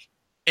like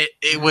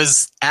it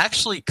was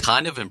actually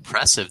kind of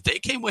impressive. They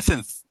came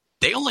within.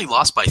 They only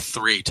lost by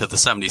 3 to the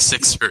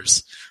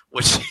 76ers,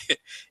 which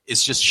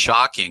is just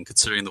shocking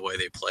considering the way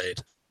they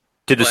played.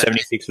 Did the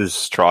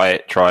 76ers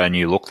try a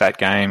new look that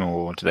game,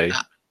 or did they?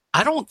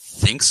 I don't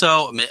think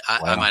so. I mean,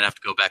 I might have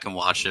to go back and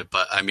watch it,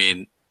 but I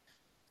mean,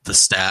 the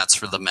stats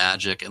for the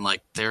Magic and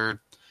like they're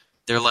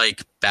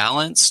like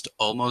balanced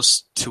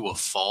almost to a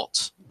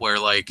fault, where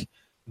like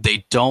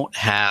they don't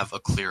have a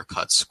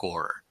clear-cut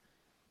scorer.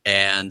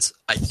 And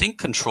I think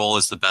Control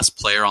is the best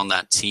player on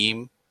that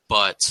team,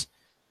 but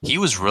he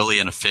was really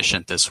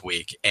inefficient this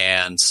week,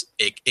 and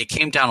it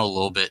came down a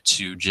little bit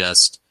to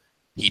just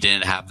he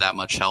didn't have that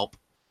much help.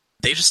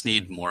 They just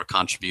need more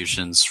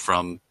contributions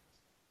from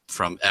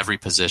every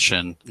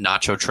position.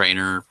 Nacho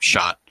Trainer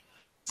shot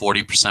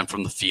 40%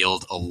 from the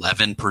field,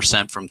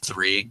 11% from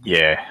 3.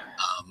 Yeah.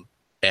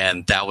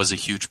 And that was a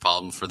huge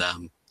problem for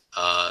them.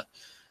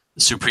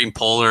 Supreme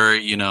Polar,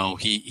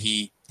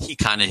 he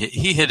kind of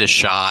hit his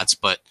shots,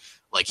 but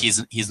like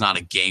he's not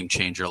a game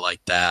changer like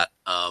that.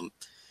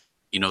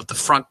 The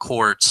front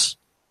court,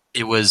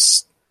 it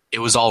was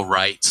all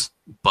right,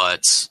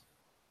 but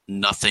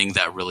nothing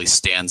that really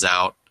stands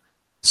out.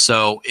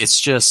 So it's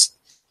just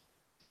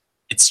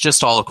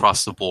all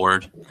across the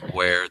board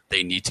where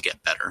they need to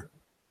get better.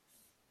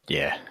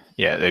 Yeah,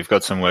 they've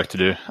got some work to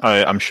do.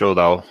 I'm sure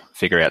they'll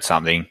figure out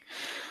something.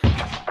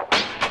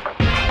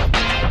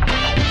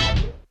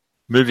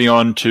 Moving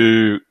on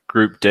to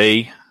Group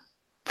D,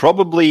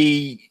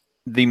 probably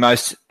the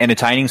most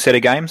entertaining set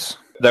of games.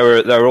 They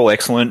were all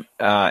excellent,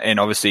 and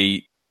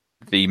obviously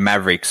the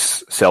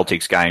Mavericks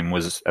Celtics game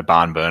was a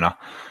barn burner.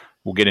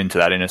 We'll get into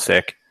that in a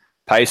sec.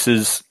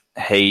 Pacers,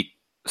 Heat,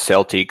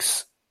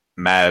 Celtics,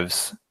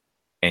 Mavs,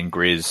 and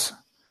Grizz.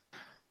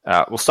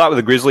 We'll start with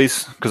the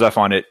Grizzlies because I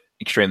find it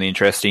extremely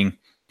interesting.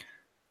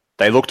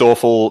 They looked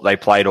awful. They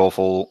played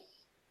awful.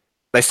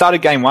 They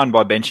started game one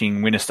by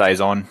benching Winner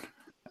Stays On.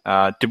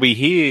 Did we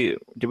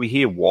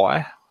hear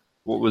why?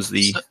 What was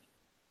the? So,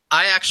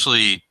 I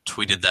actually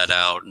tweeted that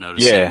out.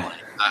 Noticing, yeah,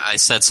 I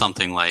said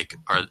something like,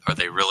 "Are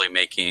they really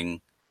making,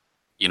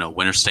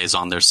 Winner Stays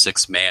On their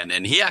sixth man?"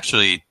 And he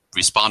actually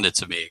responded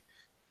to me,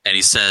 and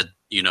he said,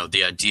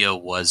 the idea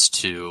was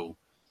to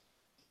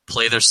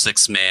play their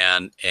sixth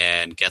man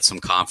and get some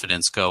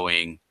confidence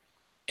going,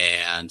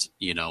 and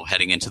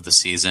heading into the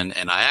season.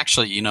 And I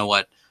actually,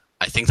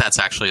 I think that's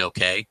actually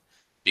okay.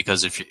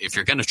 Because if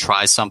you're going to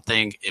try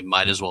something, it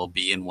might as well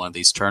be in one of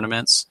these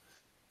tournaments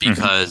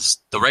because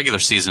the regular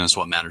season is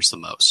what matters the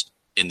most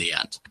in the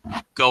end.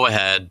 Go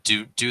ahead,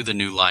 do the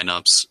new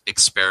lineups,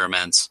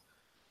 experiment.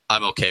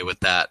 I'm okay with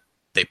that.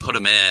 They put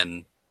him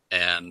in,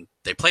 and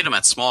they played him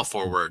at small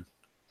forward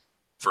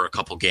for a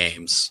couple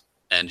games,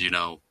 and,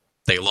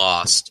 they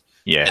lost.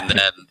 Yeah, and then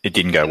it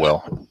didn't go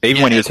well.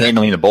 Even when he was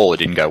handling the ball, it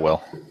didn't go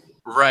well.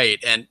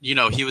 Right, and,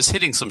 he was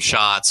hitting some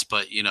shots,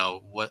 but,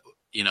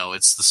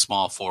 it's the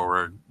small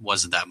forward,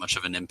 wasn't that much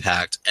of an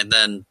impact. And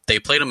then they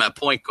played him at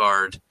point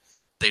guard.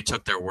 They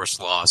took their worst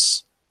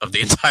loss of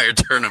the entire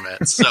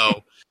tournament.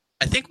 So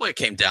I think what it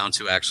came down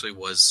to actually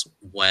was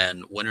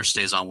when Winner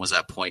Stays On was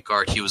at point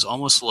guard, he was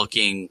almost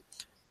looking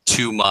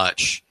too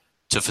much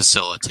to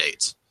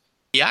facilitate.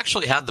 He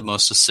actually had the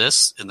most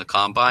assists in the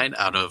combine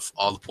out of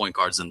all the point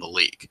guards in the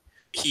league.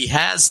 He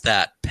has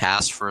that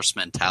pass-first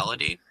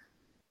mentality.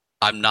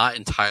 I'm not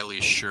entirely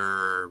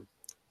sure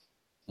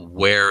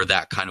where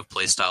that kind of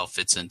play style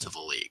fits into the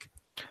league.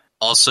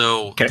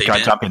 Also, can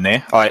I jump in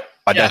there? I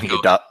don't think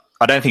it does.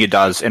 I don't think it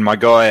does. And my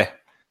guy,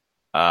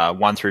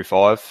 1 through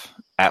 5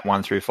 at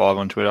 1 through 5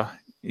 on Twitter,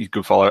 he's a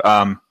good follow.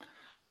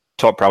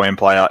 Top pro M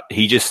player.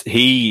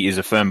 He is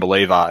a firm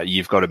believer.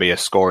 You've got to be a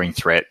scoring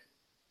threat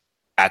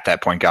at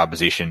that point guard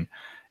position.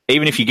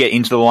 Even if you get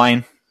into the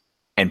lane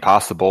and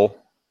pass the ball,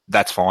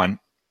 that's fine.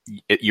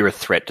 You're a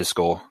threat to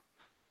score.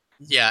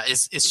 Yeah,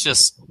 it's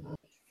just.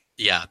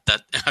 Yeah,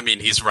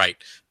 he's right.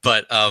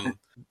 But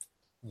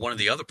one of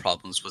the other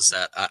problems was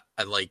that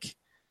I like,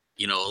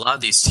 a lot of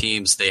these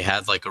teams, they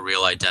had like a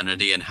real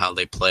identity in how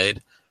they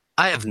played.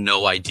 I have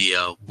no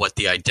idea what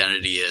the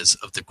identity is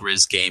of the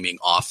Grizz gaming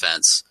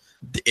offense.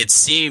 It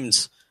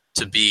seemed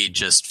to be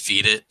just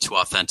feed it to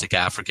Authentic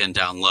African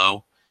down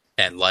low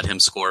and let him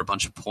score a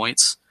bunch of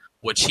points,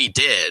 which he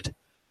did.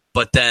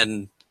 But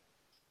then,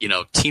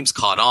 teams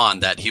caught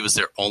on that he was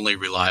their only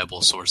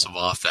reliable source of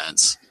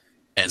offense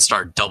and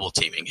start double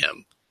teaming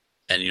him.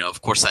 And,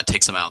 of course that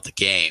takes him out of the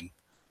game,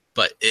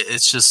 but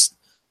it's just,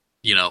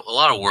 a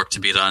lot of work to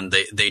be done.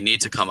 They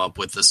need to come up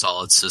with a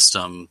solid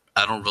system.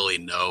 I don't really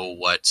know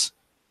what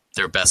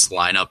their best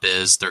lineup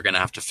is. They're going to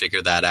have to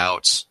figure that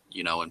out,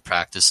 in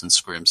practice and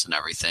scrims and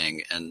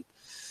everything. And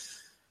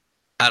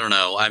I don't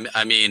know. I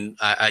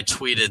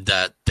tweeted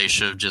that they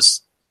should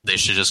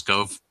just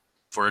go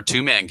for a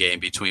 2-man game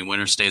between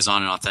Winner Stays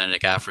On and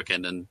Authentic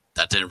African. And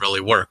that didn't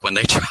really work when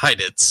they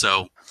tried it.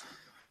 So,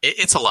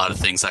 it's a lot of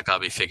things that got to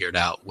be figured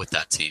out with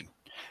that team.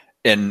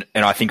 And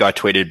I think I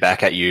tweeted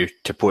back at you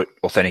to put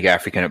Authentic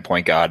African at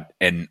point guard,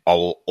 and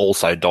I'll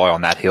also die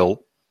on that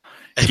hill.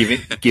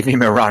 Give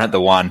him a run at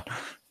the one.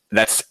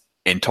 That's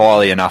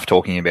entirely enough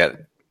talking about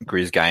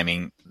Grizz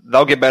gaming.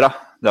 They'll get better.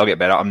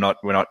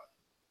 We're not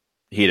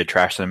here to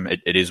trash them.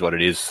 It is what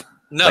it is.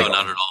 No,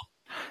 not at all.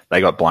 They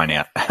got blown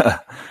out.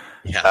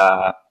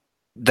 Yeah.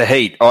 The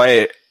Heat.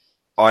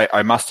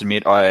 I must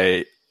admit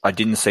I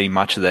didn't see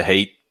much of the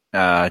Heat.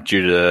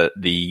 Due to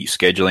the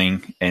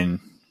scheduling and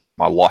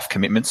my life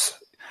commitments.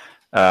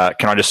 Can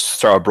I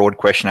just throw a broad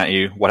question at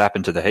you? What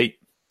happened to the Heat?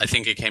 I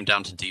think it came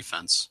down to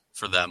defense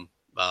for them.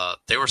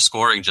 They were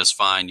scoring just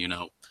fine.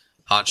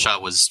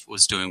 Hotshot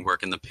was doing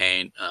work in the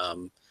paint.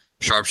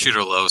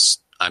 Sharpshooter Los,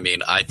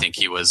 I think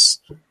he was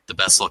the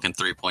best looking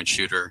 3-point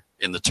shooter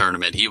in the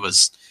tournament. He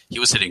was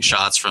hitting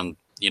shots from,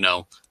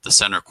 the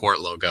center court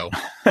logo.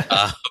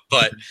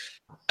 But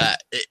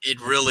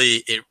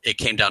it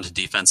came down to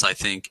defense, I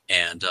think,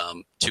 and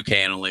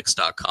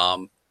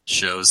 2KAnalytics.com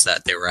shows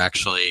that they were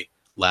actually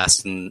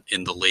last in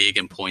the league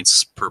in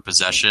points per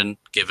possession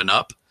given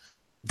up.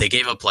 They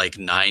gave up like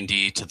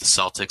 90 to the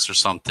Celtics or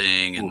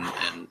something,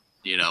 and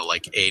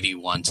like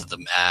 81 to the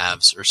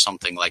Mavs or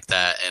something like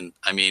that. And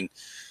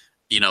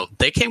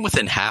they came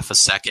within half a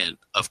second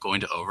of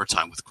going to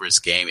overtime with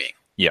Grizz Gaming.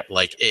 Yeah,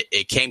 like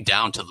it came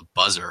down to the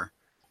buzzer.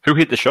 Who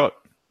hit the shot?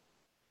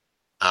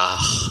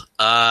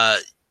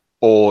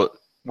 Or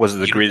was it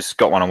the Grizz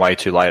got one away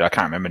too late? I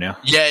can't remember now.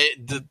 Yeah,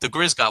 the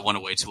Grizz got one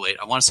away too late.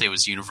 I want to say it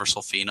was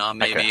Universal Phenom,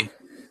 maybe,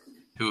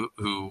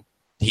 who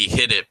he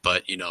hit it,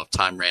 but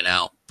time ran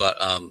out. But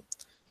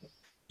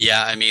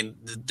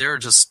there are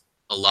just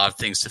a lot of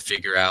things to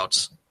figure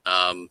out.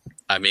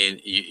 I mean,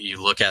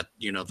 you look at,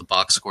 the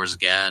box scores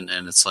again,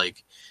 and it's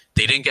like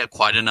they didn't get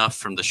quite enough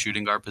from the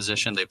shooting guard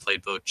position. They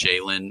played both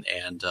Jalen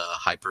and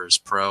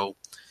Hypers Pro.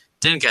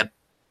 Didn't get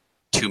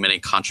too many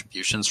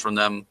contributions from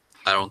them,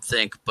 I don't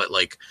think. But,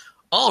 like,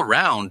 all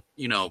around,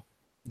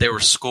 they were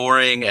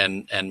scoring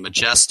and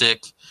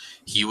Majestic.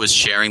 He was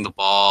sharing the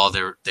ball.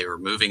 They were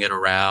moving it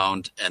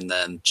around, and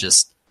then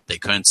just they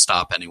couldn't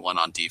stop anyone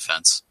on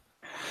defense.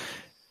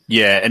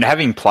 Yeah, and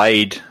having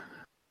played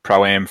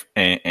Pro-Am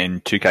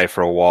and 2K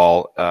for a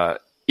while,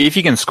 if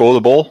you can score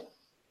the ball,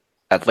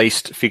 at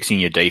least fixing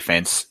your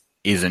defense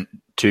isn't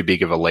too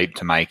big of a leap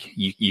to make.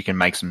 You can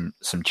make some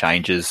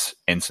changes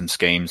and some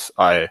schemes.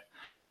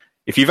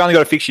 If you've only got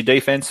to fix your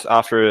defense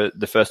after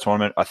the first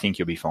tournament, I think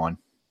you'll be fine.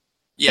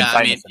 Yeah,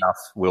 and Famous Enough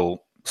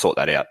will sort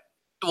that out.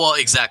 Well,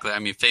 exactly. I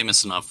mean,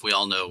 Famous Enough, we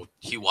all know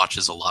he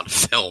watches a lot of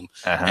film,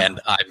 and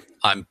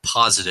I'm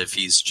positive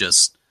he's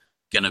just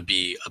going to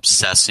be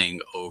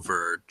obsessing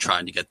over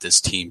trying to get this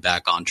team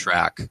back on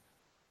track,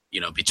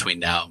 between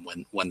now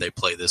and when they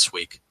play this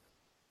week.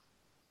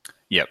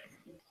 Yep.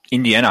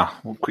 Indiana.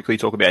 We'll quickly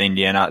talk about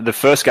Indiana. The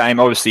first game,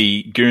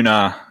 obviously,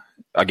 Guna,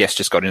 I guess,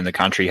 just got in the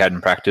country,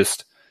 hadn't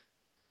practiced.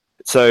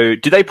 So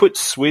did they put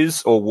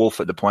Swizz or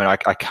Wolf at the point?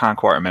 I can't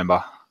quite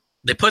remember.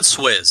 They put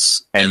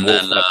Swizz. And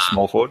Wolf at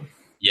small forward?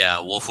 Yeah,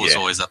 Wolf was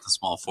always at the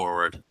small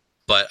forward.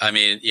 But, I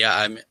mean,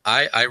 yeah,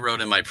 I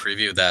wrote in my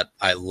preview that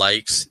I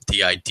liked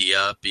the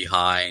idea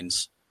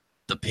behind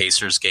the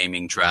Pacers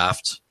gaming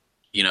draft.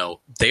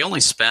 They only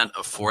spent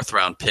a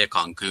fourth-round pick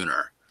on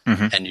Gunnar.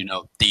 Mm-hmm.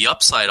 And, the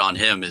upside on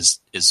him is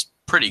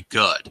pretty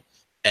good.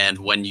 And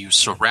when you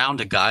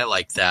surround a guy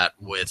like that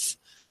with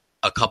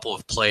a couple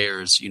of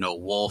players,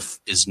 Wolf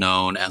is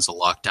known as a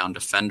lockdown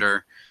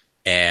defender,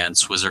 and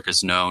Swizzerk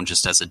is known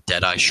just as a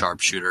dead-eye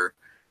sharpshooter.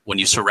 When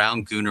you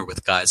surround Gunnar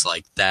with guys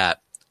like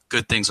that,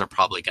 good things are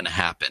probably going to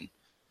happen.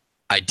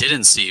 I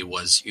didn't see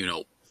was,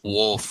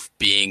 Wolf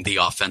being the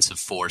offensive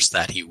force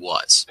that he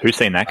was. Who's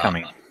seen that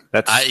coming?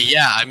 That's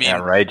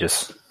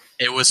outrageous.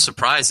 It was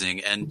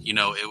surprising, and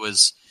it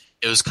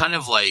was kind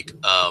of like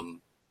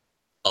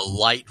a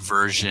light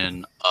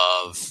version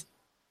of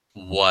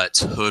what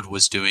Hood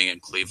was doing in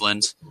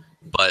Cleveland,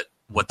 but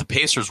what the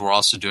Pacers were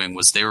also doing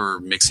was they were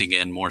mixing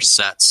in more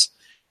sets,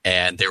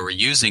 and they were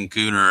using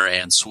Gunnar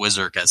and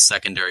Swizzerk as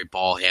secondary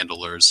ball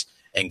handlers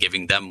and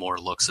giving them more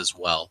looks as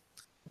well.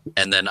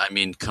 And then, I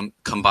mean,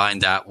 combine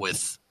that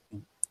with,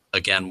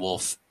 again,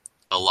 Wolf,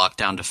 a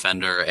lockdown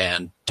defender,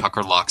 and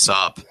Tucker locks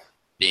up,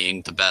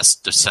 being the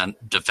best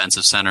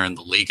defensive center in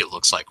the league, it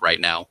looks like right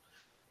now.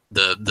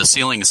 The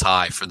ceiling is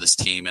high for this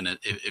team, and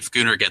if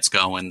Gunnar gets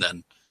going,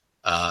 then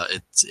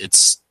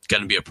it's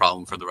going to be a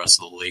problem for the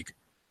rest of the league.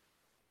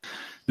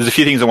 There's a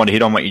few things I want to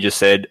hit on what you just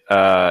said.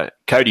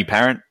 Cody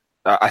Parent,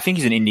 I think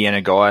he's an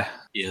Indiana guy.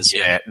 He is,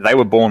 yeah. They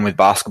were born with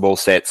basketball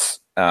sets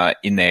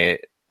in their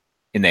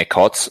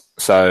cots,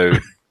 so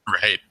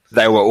right.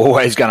 They were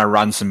always going to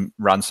run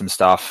some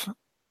stuff.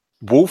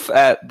 Wolf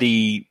at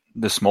the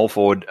small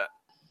forward.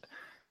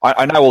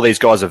 I know all these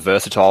guys are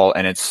versatile,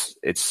 and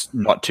it's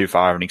not too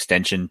far of an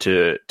extension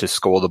to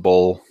score the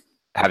ball,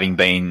 having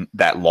been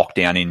that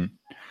lockdown in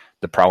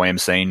the Pro-Am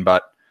scene.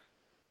 But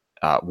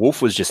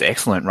Wolf was just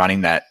excellent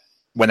running that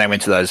when they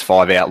went to those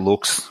 5-out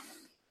looks.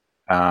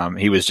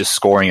 He was just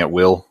scoring at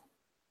will.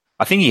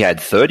 I think he had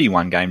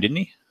 31 game, didn't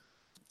he?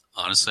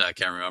 Honestly, I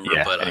can't remember,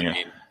 but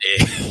anyway.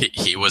 I mean,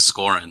 he was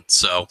scoring.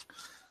 So,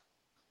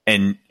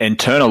 and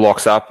Turner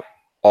locks up.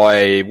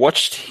 I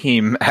watched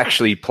him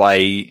actually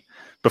play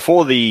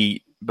before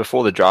the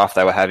draft.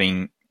 They were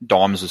having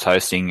Dimes was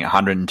hosting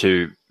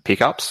 102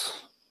 pickups,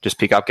 just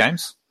pickup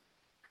games,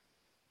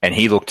 and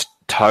he looked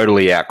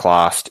totally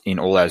outclassed in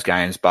all those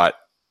games. But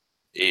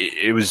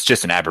it was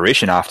just an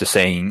aberration after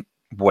seeing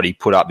what he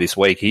put up this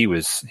week. He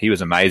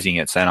was amazing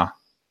at center.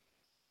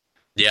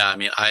 Yeah, I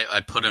mean,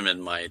 I put him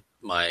in my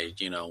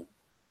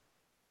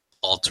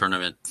all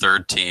tournament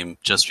third team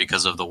just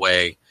because of the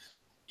way,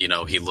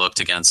 he looked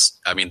against.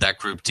 I mean, that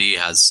Group D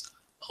has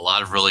a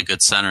lot of really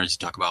good centers. You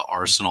talk about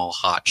Arsenal,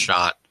 Hot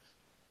Shot,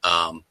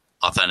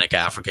 Authentic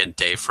African,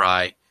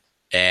 Dayfry,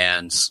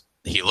 and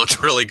he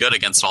looked really good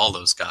against all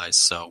those guys.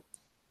 So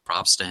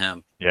props to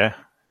him. Yeah.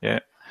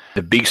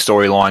 The big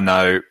storyline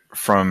though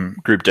from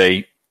Group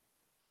D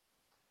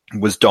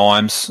was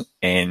Dimes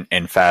and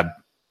Fab,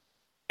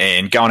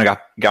 and going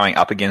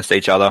up against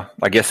each other.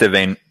 I guess they've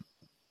been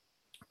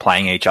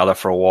playing each other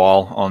for a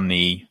while on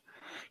the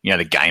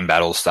game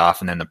battle stuff,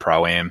 and then the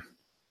Pro-Am.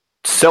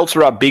 Celts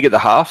are up big at the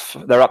half.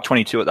 They're up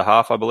 22 at the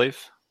half, I believe.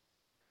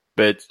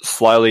 But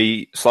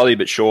slowly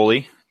but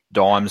surely,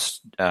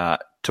 Dimes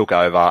took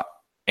over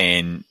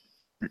and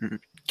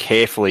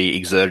carefully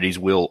exerted his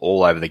will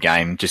all over the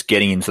game, just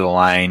getting into the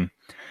lane.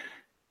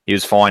 He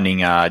was finding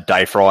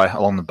Dayfry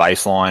along the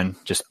baseline,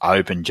 just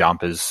open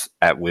jumpers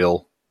at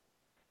will.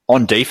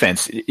 On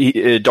defense,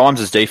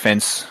 Dimes'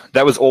 defense,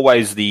 that was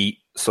always the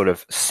sort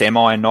of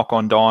semi-knock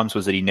on Dimes,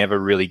 was that he never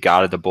really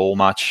guarded the ball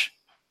much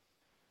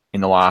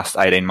in the last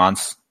 18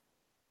 months.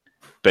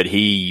 But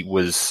he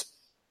was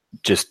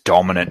just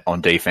dominant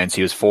on defense.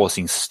 He was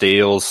forcing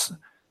steals,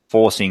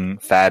 forcing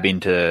Fab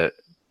into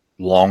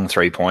long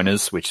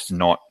three-pointers, which is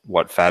not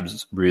what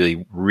Fab's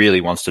really,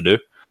 really wants to do.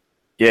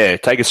 Yeah,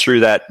 take us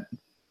through that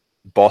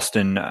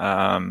Boston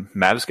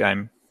Mavs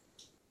game.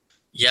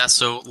 Yeah,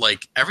 so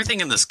like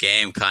everything in this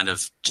game kind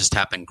of just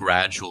happened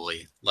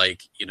gradually.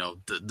 Like,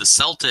 the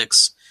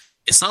Celtics,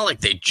 it's not like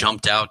they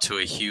jumped out to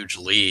a huge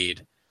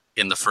lead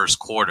in the first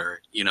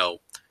quarter.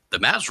 The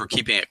Mavs were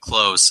keeping it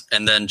close,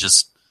 and then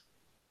just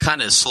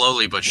kind of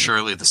slowly but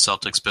surely the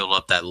Celtics built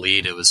up that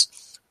lead. It was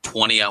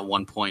 20 at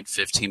one point,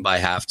 15 by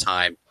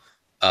halftime.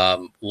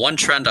 One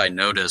trend I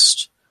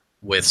noticed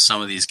with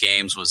some of these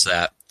games was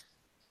that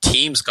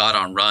teams got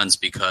on runs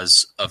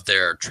because of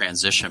their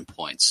transition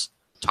points.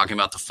 Talking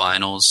about the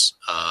finals,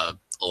 a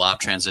lot of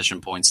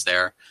transition points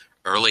there.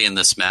 Early in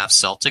this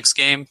Mavs-Celtics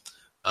game,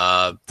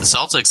 the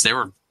Celtics, they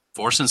were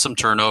forcing some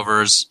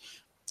turnovers,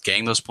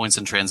 getting those points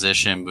in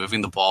transition,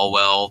 moving the ball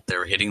well. They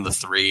were hitting the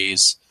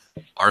threes.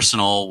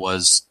 Arsenal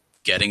was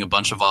getting a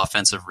bunch of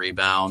offensive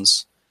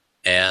rebounds.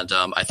 And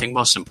I think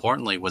most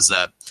importantly was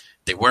that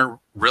they weren't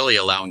really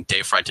allowing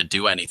Dayfry to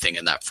do anything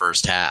in that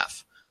first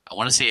half. I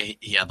want to say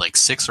he had like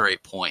 6 or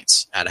 8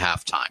 points at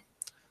halftime.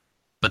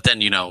 But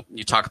then,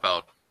 you talk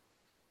about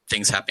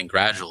things happening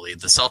gradually.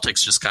 The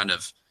Celtics just kind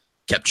of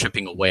kept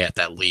chipping away at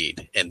that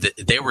lead. And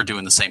they were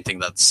doing the same thing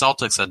that the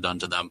Celtics had done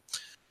to them.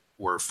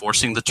 Were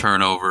forcing the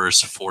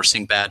turnovers,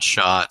 forcing bad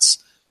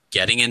shots,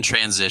 getting in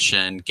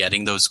transition,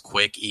 getting those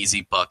quick,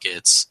 easy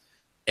buckets.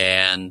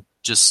 And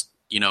just,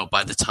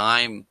 by the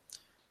time,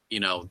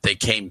 they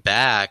came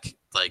back,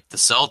 like the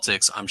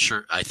Celtics,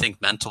 I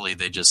think mentally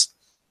they just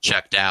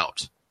checked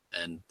out.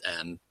 And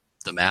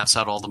the Mavs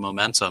had all the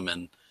momentum.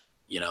 And,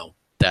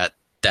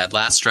 that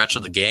last stretch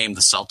of the game,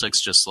 the Celtics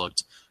just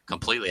looked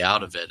completely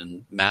out of it.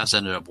 And Mavs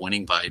ended up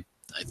winning by,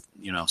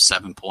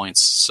 7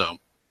 points. So,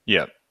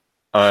 yeah.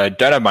 I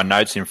don't have my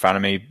notes in front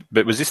of me,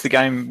 but was this the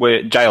game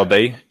where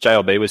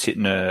JLB was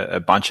hitting a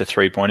bunch of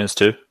three-pointers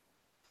too?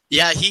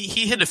 Yeah,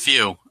 he hit a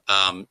few.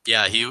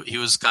 He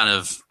was kind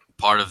of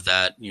part of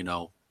that,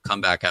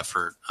 comeback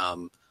effort.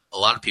 A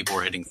lot of people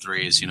were hitting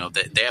threes.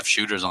 They have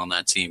shooters on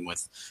that team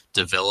with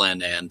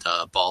DeVillen and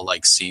Ball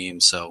like Seam,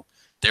 so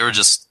they were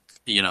just,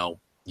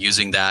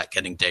 using that,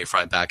 getting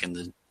Dayfry back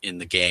in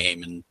the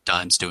game, and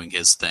Dimes doing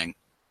his thing.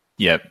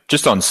 Yeah,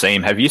 just on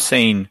Seam, have you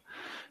seen?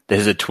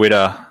 There's a tweet,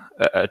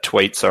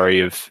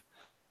 of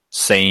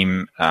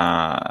Seam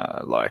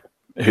like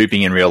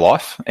hooping in real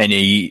life, and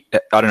I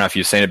don't know if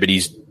you've seen it, but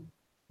he's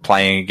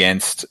playing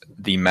against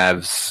the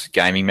Mavs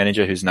gaming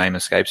manager, whose name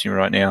escapes me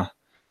right now.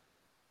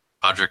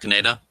 Roger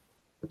Caneda?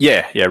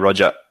 Yeah,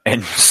 Roger.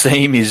 And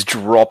Seam is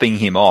dropping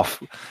him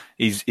off.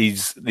 He's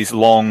this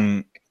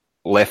long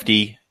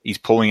lefty. He's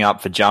pulling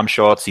up for jump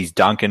shots. He's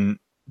dunking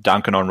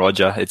on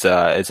Roger. It's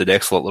an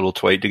excellent little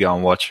tweet to go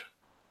and watch.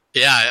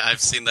 Yeah,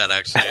 I've seen that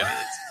actually.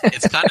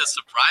 It's kind of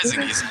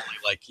surprising. He's only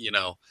like,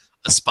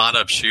 a spot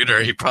up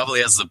shooter. He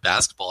probably has the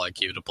basketball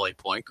IQ to play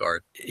point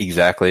guard.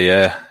 Exactly.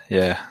 Yeah.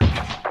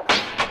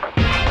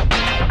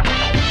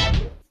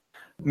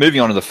 Moving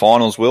on to the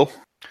finals, Will.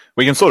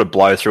 We can sort of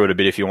blow through it a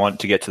bit if you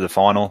want to get to the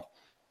final.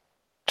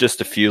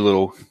 Just a few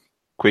little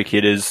quick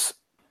hitters.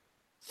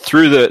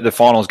 Through the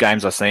finals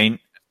games I've seen,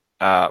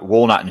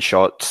 Walnut and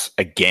Shots,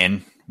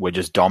 again, were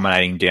just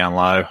dominating down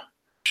low.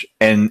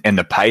 And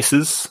the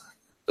Pacers,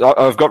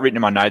 I've got written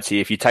in my notes here,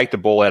 if you take the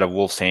ball out of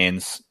Wolf's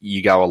hands,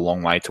 you go a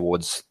long way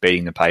towards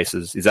beating the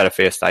Pacers. Is that a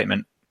fair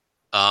statement?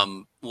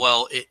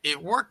 Well,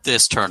 it worked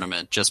this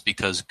tournament just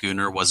because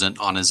Gunnar wasn't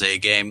on his A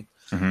game.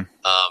 Mm-hmm.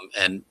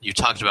 And you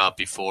talked about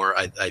before,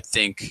 I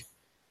think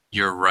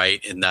you're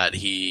right in that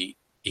he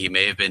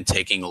may have been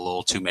taking a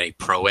little too many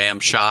pro-am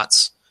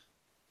shots.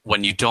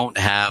 When you don't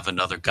have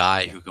another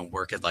guy who can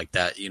work it like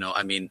that,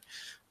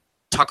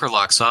 Tucker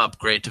locks up,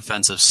 great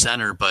defensive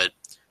center, but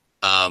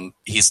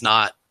he's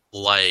not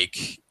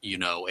like,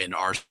 an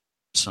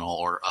Arsenal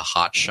or a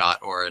Hot Shot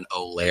or an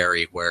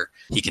O'Leary where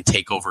he can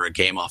take over a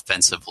game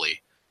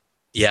offensively.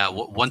 Yeah,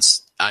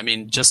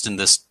 just in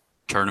this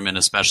tournament,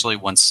 especially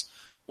once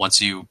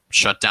you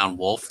shut down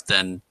Wolf,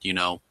 then,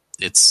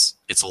 it's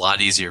a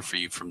lot easier for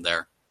you from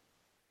there.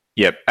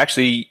 Yep.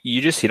 Actually,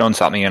 you just hit on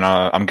something, and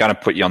I'm going to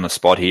put you on the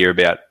spot here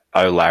about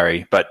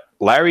O'Larry. But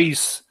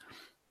Larry's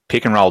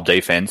pick and roll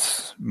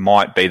defense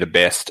might be the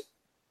best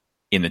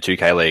in the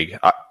 2K League.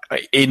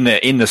 In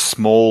the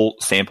small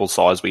sample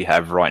size we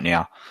have right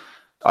now.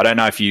 I don't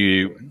know if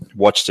you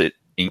watched it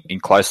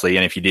in closely,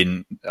 and if you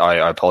didn't, I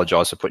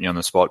apologize for putting you on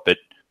the spot. But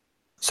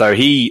so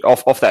he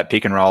off that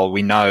pick and roll,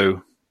 we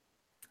know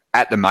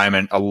at the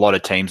moment a lot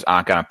of teams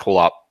aren't going to pull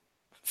up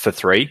for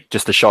three.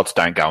 Just the shots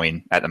don't go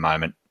in at the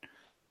moment.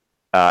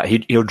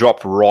 He'll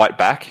drop right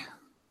back,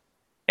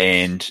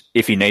 and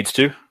if he needs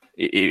to,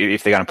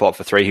 if they're going to pull up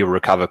for three, he'll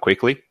recover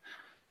quickly.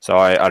 So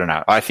I don't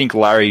know. I think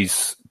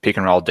Larry's pick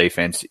and roll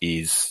defense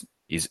is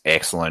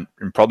excellent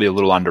and probably a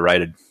little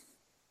underrated.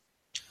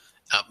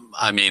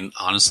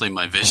 Honestly,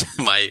 my vision,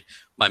 my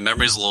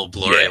memory's a little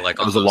blurry. Yeah, like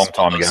it was a long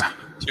time ago.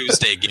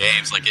 Tuesday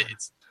games, like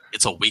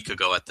it's a week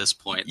ago at this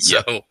point.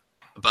 Yep. So,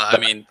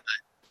 but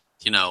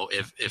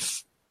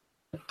if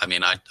I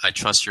mean, I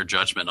trust your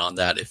judgment on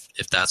that.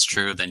 If that's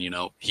true, then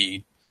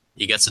he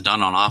gets it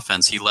done on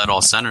offense. He led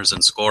all centers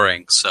in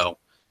scoring, so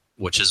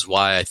which is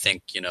why I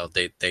think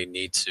they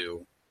need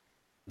to,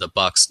 the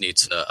Bucks need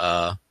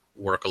to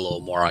work a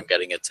little more on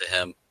getting it to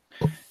him.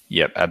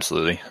 Yep,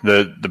 absolutely.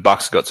 The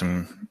Bucks got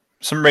some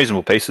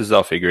reasonable pieces.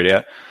 They'll figure it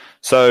out.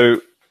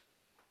 So,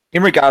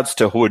 in regards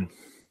to Hood,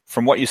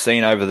 from what you've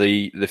seen over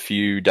the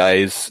few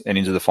days and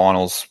into the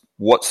finals,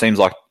 what seems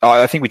like,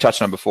 I think we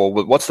touched on it before,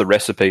 what's the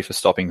recipe for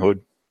stopping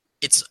Hood?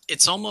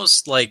 It's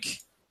almost like,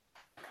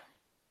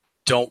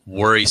 don't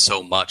worry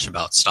so much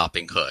about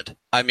stopping Hood.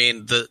 I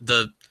mean,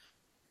 the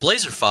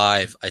Blazer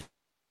 5, I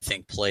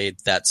think,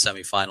 played that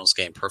semifinals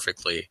game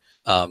perfectly.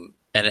 And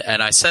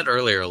I said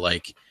earlier,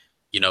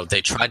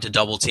 they tried to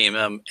double team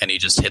him and he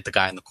just hit the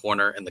guy in the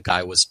corner and the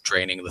guy was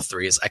draining the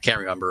threes. I can't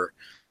remember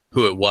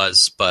who it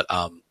was, but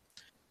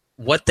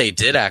what they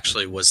did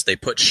actually was they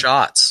put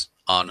shots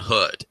on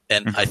Hood.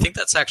 And I think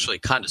that's actually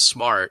kind of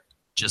smart.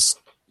 Just,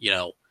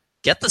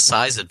 get the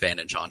size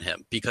advantage on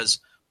him, because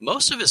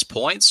most of his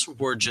points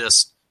were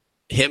just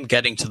him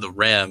getting to the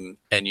rim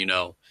and,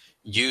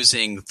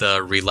 using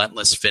the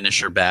relentless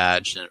finisher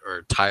badge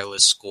or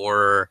tireless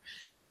scorer.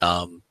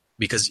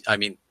 Because, I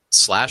mean,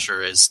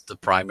 slasher is the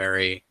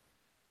primary,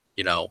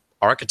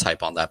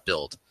 archetype on that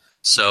build.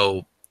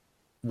 So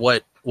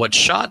what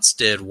Shots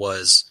did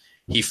was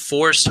he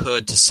forced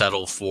Hood to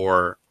settle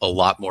for a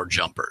lot more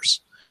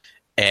jumpers.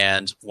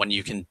 And when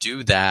you can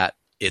do that,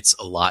 it's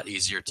a lot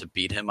easier to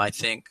beat him, I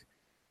think.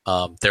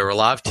 There were a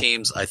lot of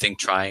teams, I think,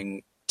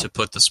 trying to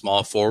put the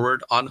small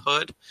forward on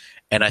Hood.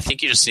 And I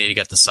think you just need to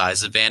get the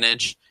size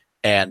advantage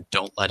and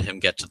don't let him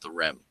get to the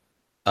rim.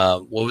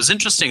 What was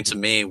interesting to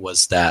me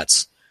was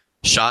that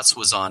Shots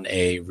was on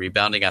a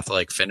rebounding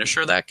athletic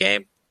finisher that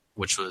game,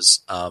 which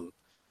was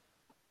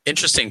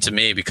interesting to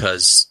me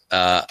because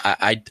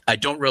I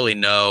don't really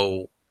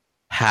know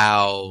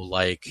how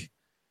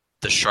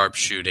the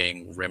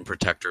sharpshooting rim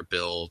protector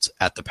build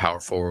at the power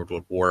forward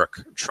would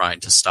work trying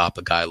to stop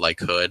a guy like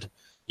Hood.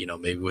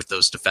 Maybe with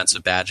those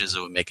defensive badges, it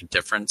would make a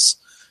difference.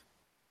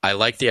 I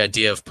like the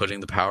idea of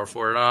putting the power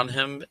forward on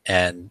him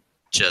and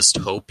just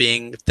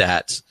hoping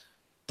that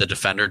the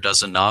defender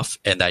does enough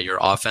and that your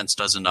offense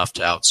does enough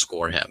to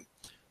outscore him,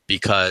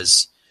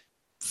 because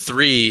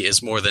 3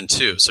 is more than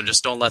 2. So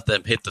just don't let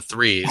them hit the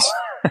threes.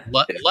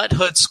 Let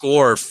Hood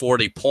score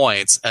 40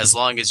 points as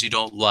long as you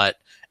don't let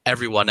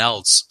everyone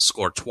else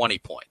score 20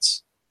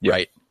 points. Yep.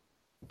 Right.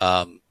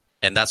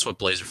 And that's what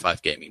Blazer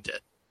 5 Gaming did.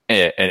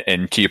 Yeah,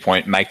 and to your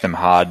point, make them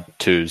hard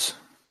twos.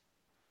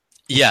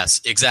 Yes,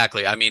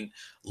 exactly. I mean,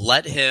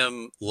 let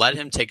him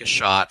take a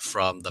shot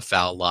from the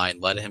foul line.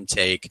 Let him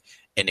take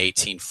an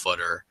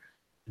 18-footer.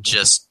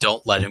 Just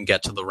don't let him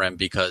get to the rim,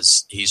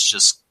 because he's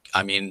just,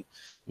 I mean,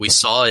 we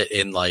saw it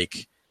in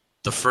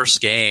the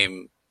first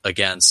game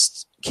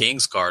against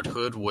Kingsguard.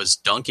 Hood was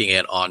dunking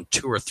it on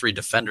 2 or 3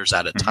 defenders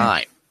at a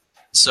time.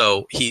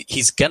 So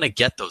he's going to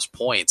get those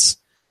points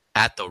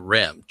at the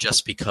rim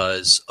just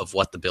because of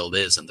what the build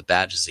is and the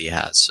badges he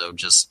has. So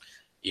just,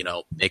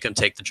 make him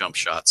take the jump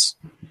shots.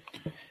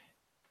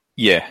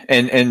 Yeah,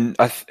 and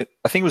I think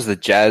it was the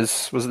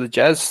Jazz. Was it the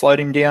Jazz slowed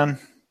him down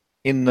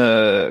in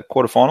the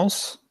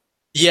quarterfinals?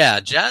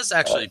 Yeah, Jazz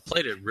actually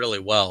played it really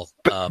well.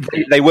 But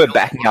they were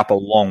backing up a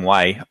long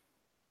way.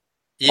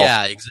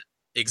 Yeah,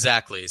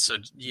 exactly. So,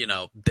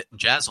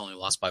 Jazz only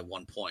lost by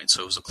 1 point,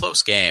 so it was a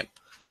close game.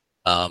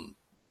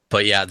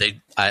 But yeah,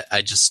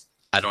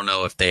 I don't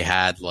know if they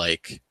had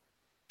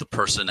the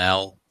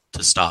personnel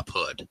to stop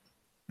Hood.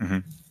 Mm-hmm.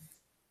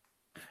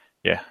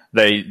 Yeah,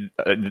 they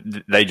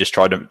just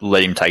tried to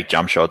let him take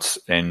jump shots,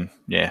 and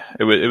yeah,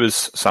 it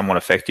was somewhat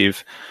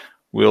effective.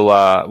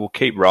 We'll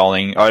keep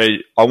rolling. I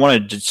want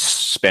to just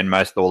spend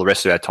all the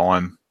rest of our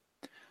time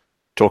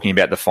talking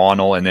about the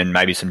final, and then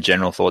maybe some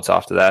general thoughts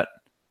after that.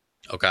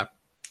 Okay,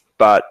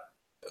 but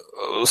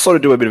we'll sort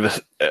of do a bit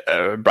of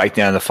a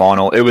breakdown of the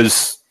final. It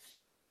was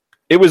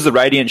the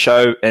Radiant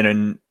show,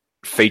 and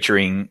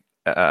featuring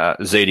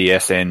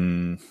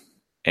ZDS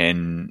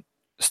and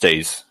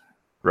Steez,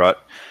 right?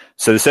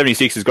 So the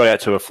 76ers got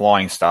out to a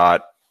flying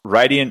start.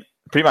 Radiant,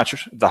 pretty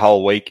much the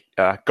whole week,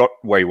 got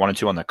where he wanted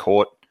to on the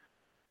court,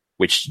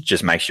 which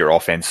just makes your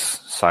offense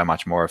so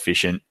much more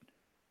efficient.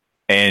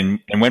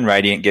 And when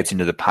Radiant gets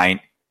into the paint,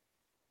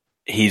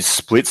 his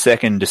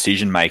split-second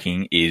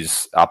decision-making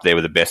is up there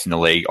with the best in the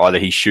league. Either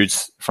he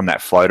shoots from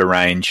that floater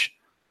range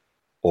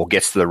or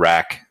gets to the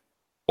rack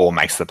or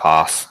makes the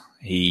pass.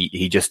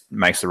 He just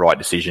makes the right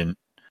decision.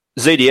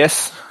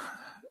 ZDS,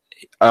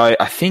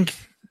 I think...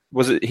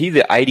 Was it he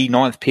the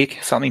 89th pick,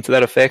 something to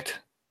that effect?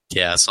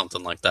 Yeah,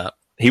 something like that.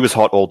 He was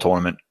hot all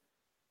tournament,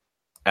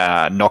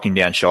 knocking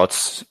down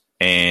shots,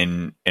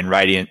 and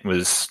Radiant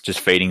was just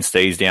feeding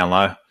Steez down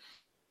low.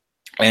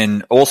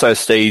 And also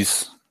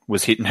Steez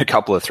was hitting a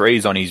couple of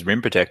threes on his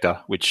rim protector,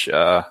 which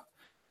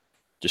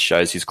just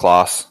shows his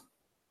class.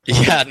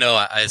 Yeah, no,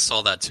 I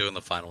saw that too in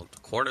the final.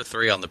 Corner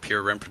 3 on the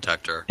pure rim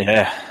protector.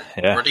 Yeah.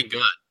 Pretty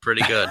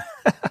good.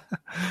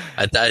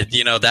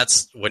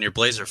 That's when you're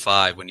Blazer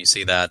 5, when you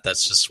see that,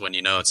 that's just when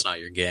you know it's not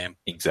your game.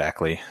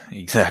 Exactly.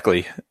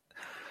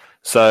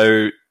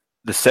 So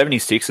the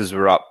 76ers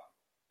were up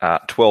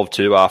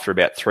 12-2 after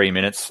about 3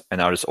 minutes, and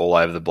they were just all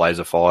over the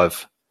Blazer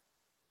 5.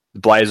 The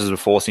Blazers were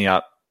forcing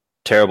up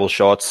terrible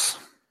shots.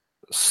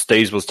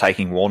 Steves was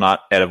taking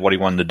Walnut out of what he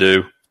wanted to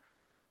do,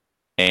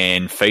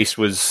 and Feast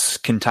was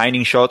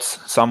containing shots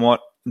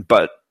somewhat,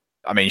 but,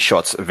 I mean,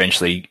 shots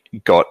eventually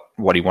got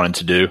what he wanted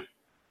to do.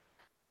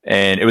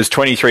 And it was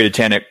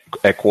 23-10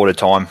 at quarter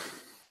time.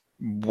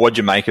 What'd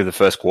you make of the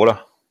first quarter?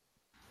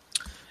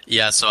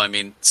 Yeah, so, I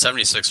mean,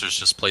 76ers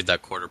just played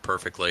that quarter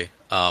perfectly.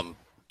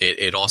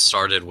 It all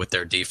started with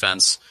their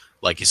defense.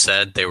 Like you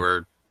said, they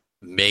were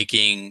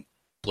making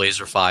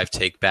Blazer 5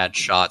 take bad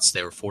shots.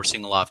 They were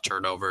forcing a lot of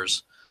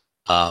turnovers.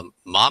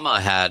 Mama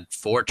had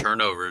 4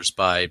 turnovers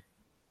by,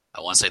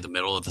 I want to say, the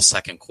middle of the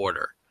second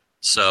quarter.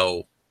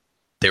 So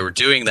they were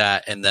doing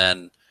that, and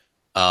then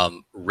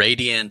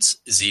Radiant,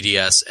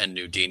 ZDS, and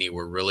Nudini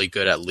were really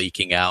good at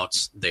leaking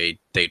out. They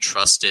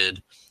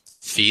trusted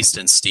Feast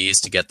and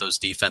Steez to get those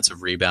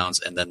defensive rebounds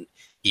and then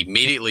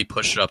immediately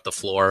push it up the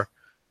floor.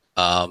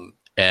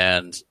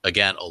 And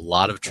again, a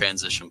lot of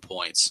transition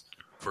points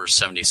for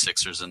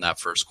 76ers in that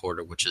first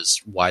quarter, which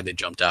is why they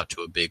jumped out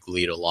to a big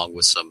lead along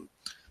with some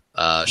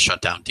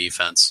shutdown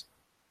defense.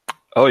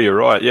 Oh, you're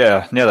right.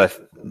 Yeah.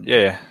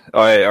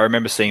 I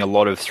remember seeing a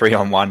lot of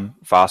 3-on-1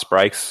 fast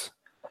breaks,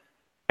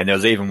 and there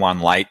was even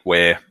one late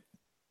where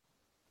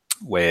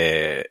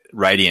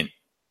Radiant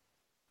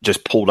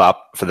just pulled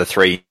up for the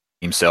 3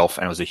 himself,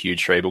 and it was a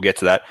huge three. We'll get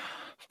to that.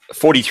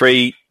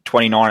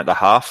 43-29 at the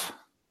half.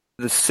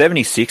 The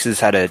 76ers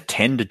had a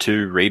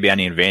 10-2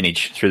 rebounding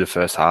advantage through the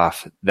first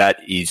half. That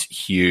is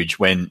huge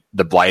when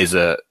the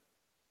Blazer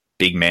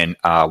big men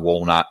are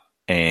Walnut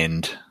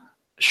and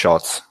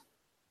Shots.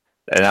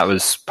 And that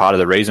was part of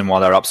the reason why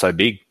they were up so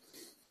big.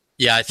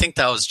 Yeah, I think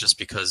that was just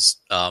because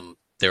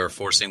they were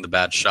forcing the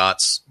bad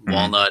shots. Mm-hmm.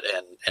 Walnut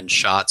and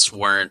Shots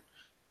weren't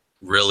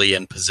really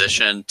in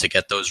position to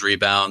get those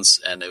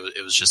rebounds, and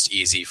it was just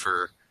easy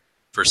for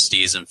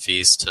Steez and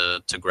Feast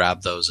to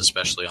grab those,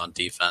 especially on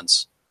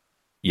defense.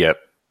 Yep,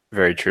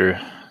 very true.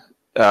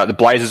 The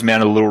Blazers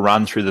mounted a little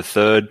run through the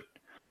third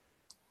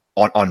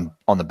on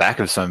the back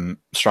of some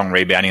strong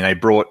rebounding. They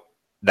brought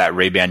that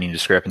rebounding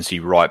discrepancy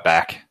right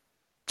back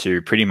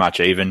to pretty much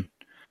even,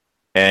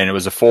 and it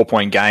was a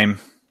 4-point game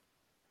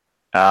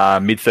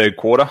mid-third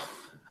quarter.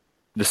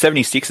 The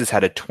 76ers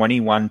had a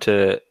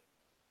 21-...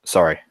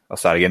 Sorry, I'll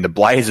start again. The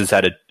Blazers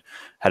had a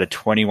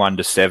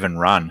 21-7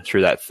 run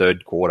through that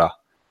third quarter.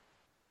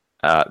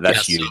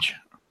 That's huge.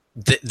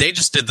 They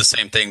just did the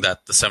same thing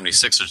that the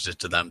 76ers did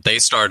to them. They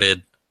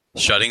started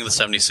shutting the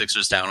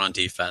 76ers down on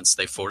defense.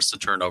 They forced the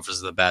turnovers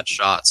of the bad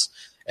shots,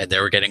 and they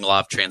were getting a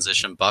lot of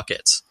transition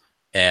buckets.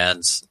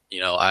 And,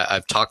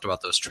 I've talked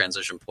about those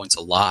transition points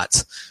a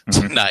lot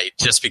tonight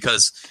just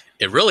because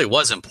it really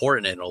was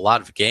important in a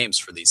lot of games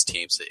for these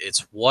teams.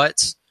 It's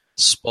what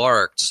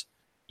sparked,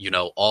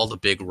 all the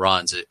big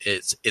runs.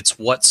 It's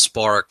what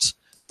sparked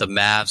the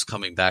Mavs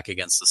coming back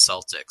against the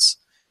Celtics.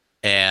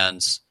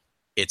 And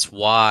it's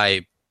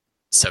why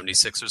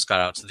 76ers got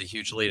out to the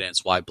huge lead, and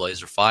it's why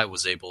Blazer 5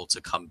 was able to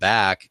come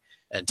back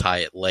and tie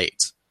it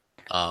late.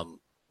 And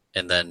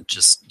then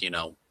just,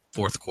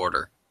 fourth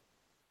quarter.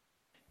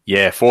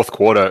 Yeah, fourth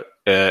quarter,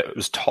 it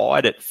was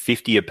tied at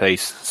 50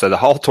 apiece. So the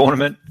whole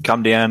tournament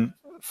come down,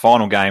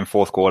 final game,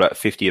 fourth quarter,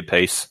 50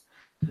 apiece.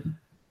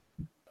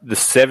 The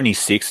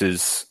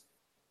 76ers,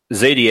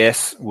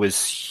 ZDS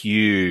was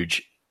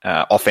huge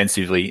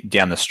offensively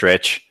down the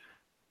stretch.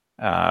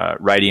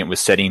 Radiant was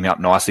setting him up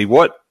nicely.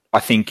 What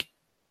I think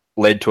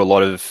led to a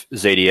lot of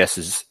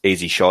ZDS's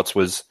easy shots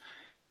was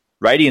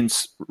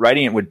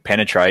Radiant would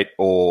penetrate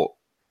or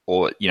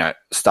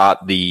start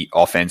the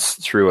offense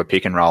through a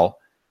pick and roll,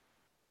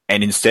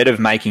 and instead of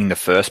making the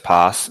first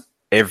pass,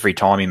 every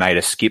time he made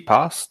a skip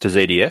pass to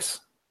ZDS,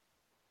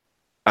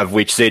 of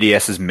which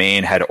ZDS's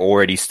man had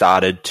already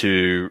started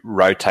to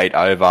rotate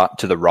over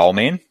to the roll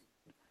man.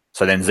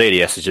 So then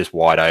ZDS is just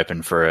wide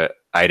open for a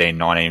 18,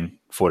 19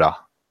 footer,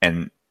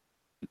 and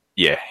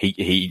yeah,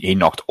 he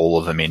knocked all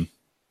of them in.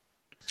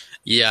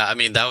 Yeah, I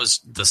mean, that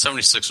was the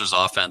 76ers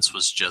offense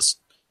was just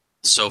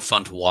so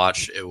fun to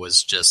watch. It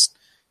was just,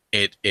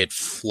 it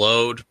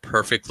flowed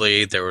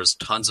perfectly. There was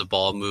tons of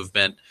ball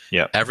movement.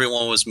 Yeah.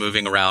 Everyone was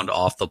moving around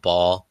off the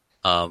ball.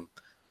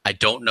 I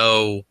don't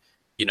know,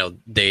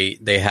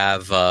 they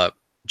have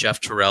Jeff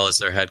Terrell as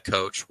their head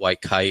coach,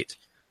 White Kite.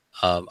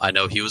 I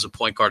know he was a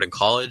point guard in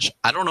college.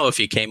 I don't know if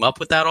he came up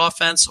with that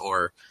offense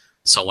or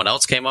someone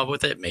else came up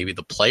with it. Maybe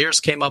the players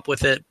came up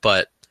with it,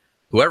 but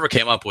whoever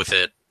came up with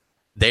it,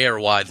 they are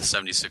why the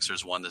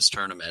 76ers won this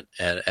tournament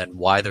and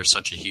why they're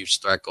such a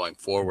huge threat going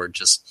forward.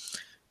 Just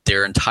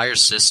their entire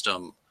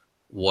system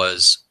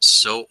was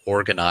so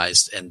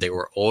organized, and they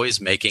were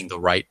always making the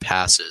right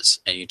passes.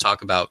 And you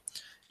talked about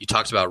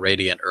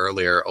Radiant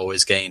earlier,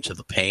 always getting to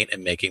the paint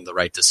and making the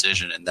right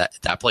decision, and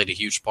that played a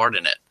huge part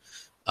in it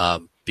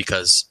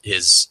because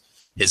his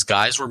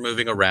guys were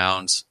moving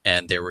around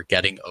and they were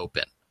getting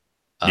open.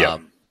 Yeah.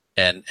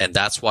 and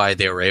that's why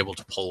they were able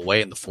to pull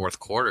away in the fourth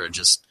quarter,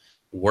 just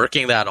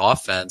working that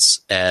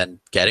offense and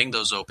getting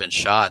those open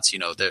shots.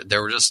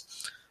 There were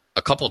just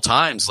a couple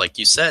times, like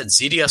you said,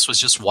 ZDS was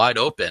just wide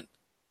open.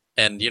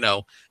 And,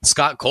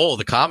 Scott Cole,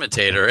 the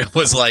commentator, it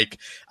was like,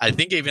 I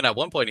think even at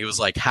one point he was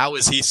like, how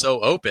is he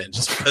so open?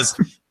 Just because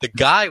the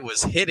guy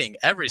was hitting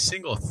every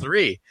single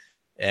three.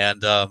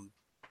 And,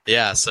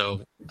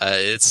 so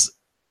it's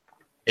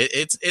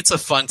a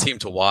fun team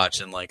to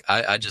watch. And like,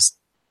 I just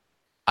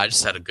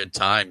had a good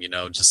time,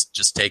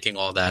 just taking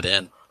all that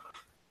in.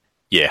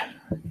 Yeah,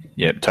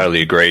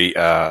 totally agree.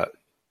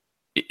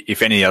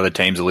 If any other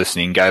teams are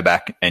listening, go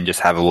back and just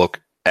have a look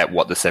at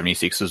what the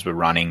 76ers were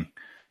running,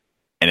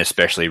 and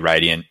especially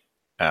Radiant.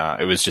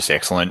 It was just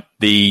excellent.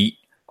 The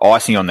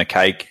icing on the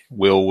cake,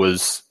 Will,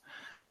 was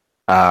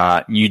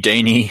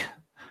Nudini.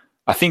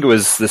 I think it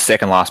was the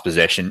second last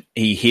possession.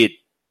 He hit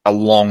a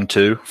long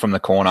two from the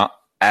corner,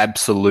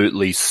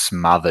 absolutely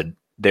smothered.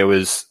 There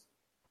was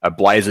a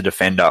Blazer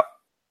defender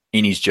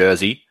in his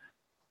jersey,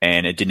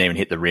 and it didn't even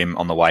hit the rim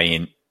on the way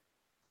in,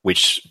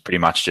 which pretty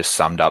much just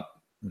summed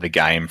up the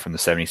game from the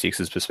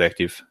 76ers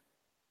perspective.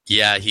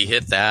 Yeah, he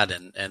hit that,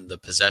 and the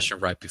possession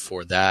right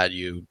before that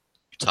you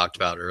talked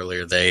about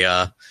earlier.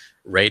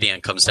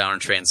 Radiant comes down in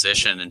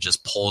transition and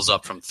just pulls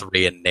up from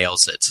three and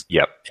nails it.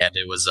 Yep. And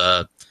it was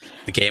the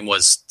game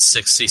was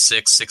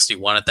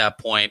 66-61 at that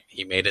point.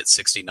 He made it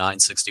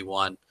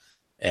 69-61,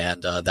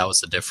 and that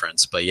was the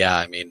difference. But yeah,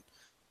 I mean,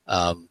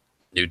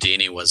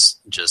 Nudini was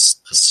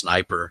just a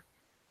sniper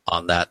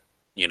on that,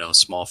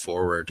 small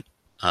forward.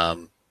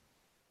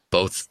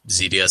 Both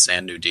ZDS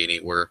and Nudini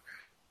were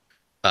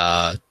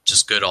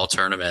just good all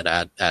tournament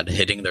at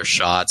hitting their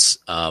shots.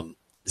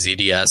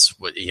 ZDS,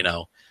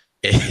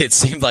 it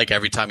seemed like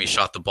every time he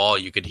shot the ball,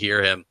 you could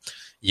hear him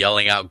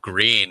yelling out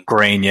green.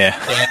 Green, yeah.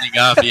 Standing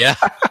up, yeah.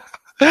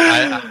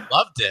 I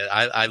loved it.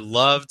 I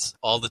loved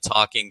all the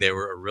talking. They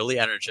were a really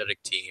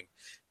energetic team.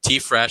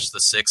 T-Fresh,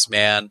 the sixth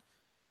man,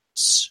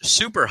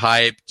 super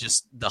hype,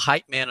 just the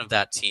hype man of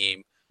that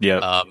team.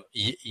 Yeah.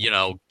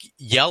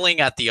 Yelling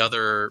at the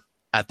other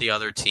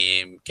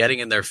team, getting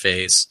in their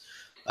face.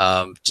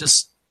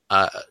 Just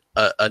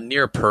a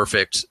near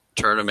perfect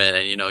tournament.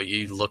 And,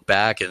 you look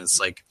back and it's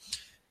like,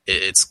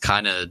 it's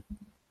kind of,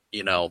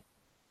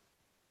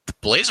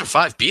 Blazer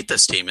 5 beat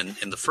this team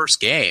in the first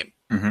game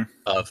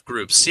of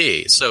Group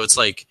C. So it's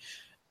like,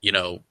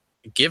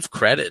 give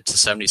credit to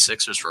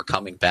 76ers for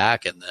coming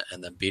back and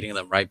then beating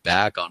them right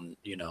back on,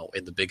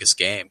 in the biggest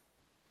game.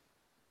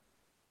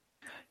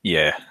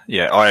 Yeah.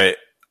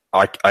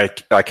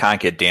 I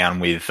can't get down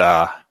with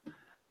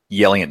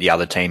yelling at the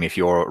other team if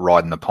you're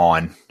riding the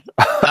pine.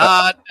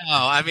 No,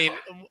 I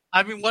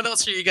mean, what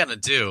else are you gonna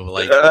do?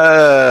 Like,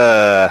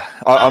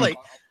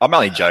 I'm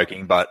only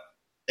joking, but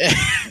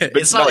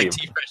it's not like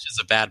T-Fresh is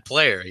a bad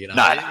player,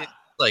 Nah.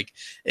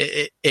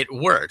 It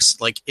works.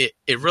 Like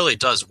it really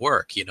does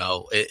work.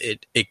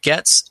 It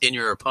gets in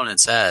your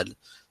opponent's head.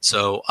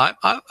 So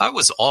I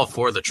was all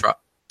for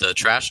the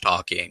trash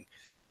talking,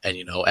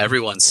 and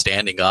everyone's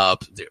standing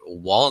up.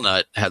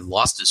 Walnut had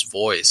lost his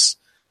voice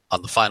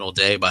on the final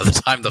day by the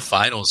time the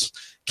finals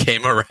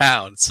came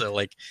around. So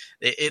like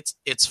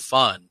it's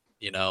fun.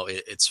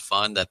 It's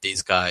fun that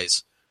these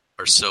guys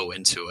are so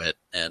into it,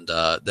 and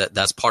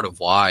that's part of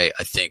why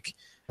I think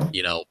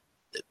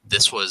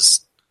this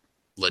was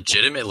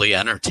legitimately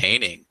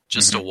entertaining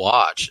just to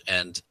watch.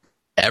 And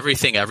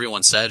everything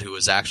everyone said who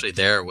was actually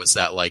there was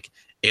that like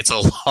it's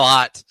a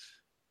lot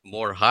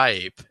more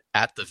hype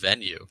at the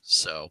venue.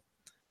 So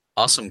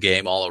awesome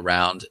game all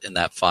around in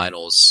that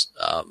finals.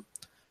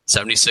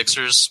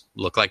 76ers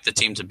look like the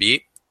team to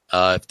beat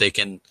if they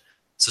can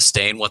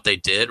sustain what they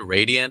did.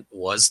 Radiant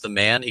was the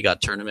man. He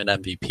got tournament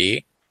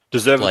MVP.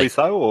 Deservedly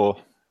so, or?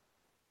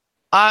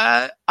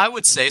 I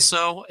would say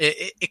so.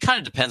 It kind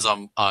of depends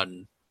on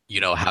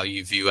how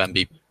you view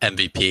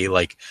MVP.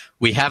 Like,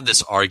 we have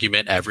this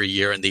argument every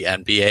year in the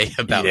NBA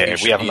about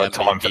we haven't got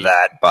time for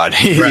that, but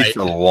it's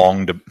a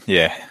long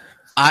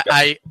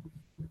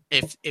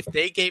if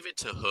they gave it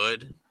to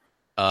Hood,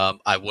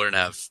 I wouldn't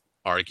have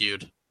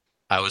argued.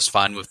 I was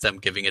fine with them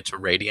giving it to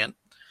Radiant.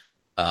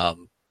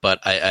 But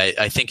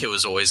I think it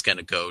was always going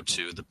to go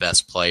to the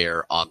best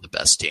player on the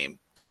best team.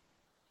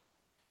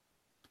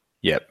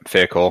 Yep,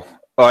 fair call.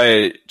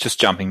 Just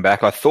jumping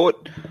back, I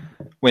thought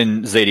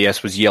when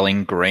ZDS was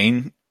yelling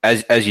green,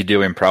 as you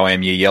do in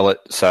Pro-Am, you yell it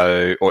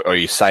or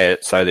you say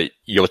it so that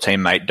your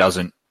teammate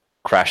doesn't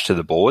crash to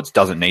the boards,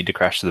 doesn't need to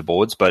crash to the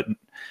boards. But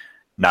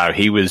no,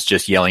 he was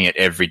just yelling it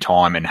every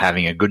time and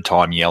having a good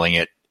time yelling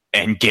it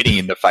and getting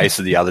in the face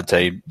of the other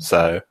team.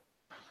 So,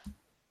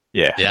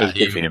 yeah, it was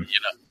good for him.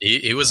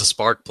 He was a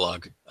spark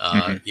plug,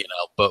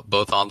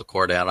 both on the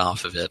court and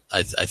off of it.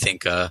 I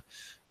think,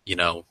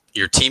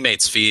 your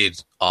teammates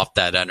feed off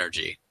that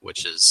energy,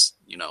 which is,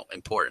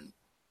 important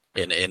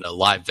in a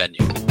live venue.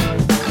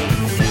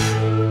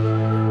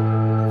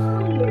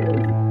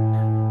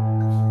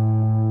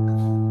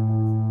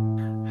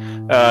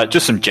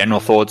 Just some general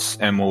thoughts,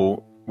 and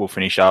we'll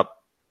finish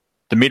up.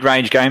 The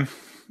mid-range game,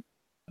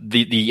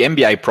 the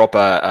NBA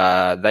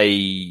proper,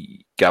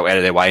 they go out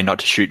of their way not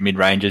to shoot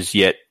mid-ranges,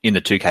 yet in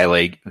the 2K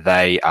League,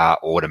 they are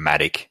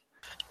automatic.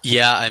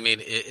 Yeah, I mean,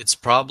 it's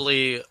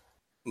probably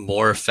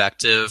more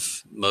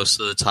effective most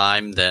of the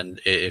time than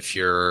if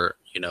you're,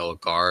 a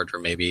guard or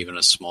maybe even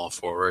a small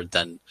forward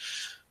than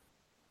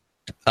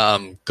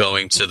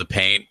going to the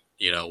paint,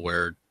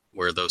 where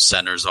those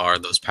centers are,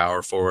 those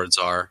power forwards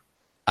are.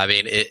 I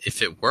mean,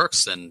 if it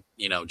works, then,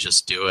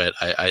 just do it.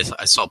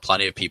 I saw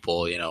plenty of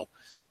people,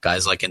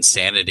 guys like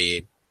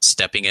Insanity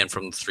stepping in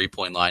from the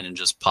 3-point line and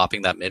just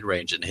popping that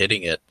mid-range and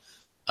hitting it.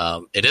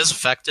 It is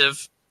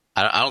effective.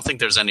 I don't think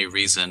there's any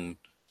reason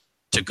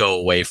to go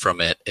away from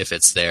it if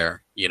it's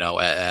there,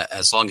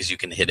 as long as you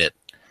can hit it.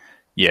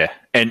 Yeah,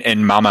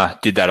 and Mama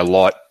did that a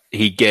lot.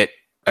 He'd get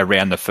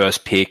around the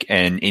first pick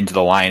and into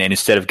the lane, and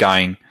instead of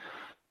going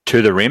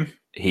to the rim,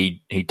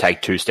 he'd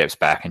take 2 steps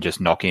back and just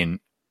knock in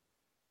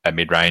a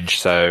mid-range.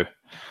 So,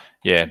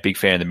 yeah, big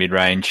fan of the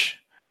mid-range.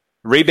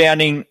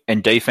 Rebounding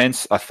and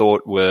defense, I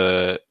thought,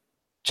 were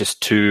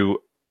just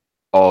two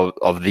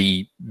of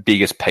the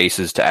biggest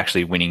pieces to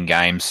actually winning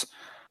games.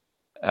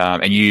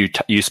 And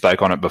you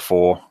spoke on it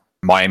before,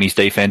 Miami's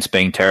defense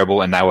being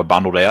terrible, and they were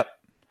bundled out.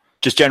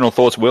 Just general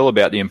thoughts, Will,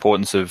 about the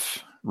importance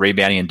of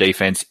rebounding and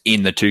defense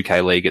in the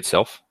 2K League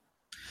itself?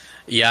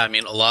 Yeah, I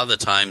mean, a lot of the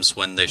times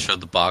when they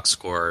showed the box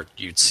score,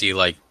 you'd see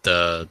like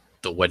the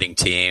winning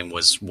team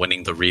was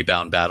winning the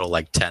rebound battle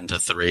like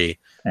 10-3,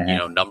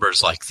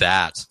 numbers like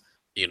that.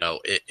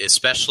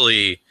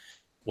 Especially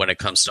when it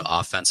comes to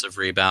offensive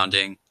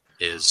rebounding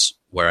is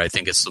where I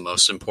think it's the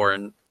most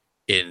important.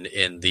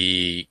 In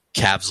the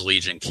Cavs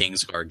Legion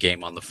Kingsguard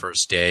game on the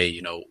first day,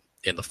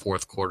 in the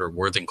fourth quarter,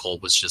 Worthington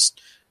was just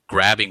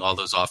grabbing all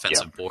those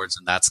offensive boards,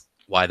 and that's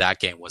why that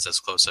game was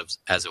as close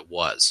as it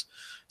was.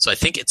 So I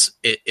think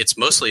it's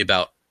mostly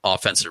about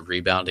offensive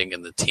rebounding,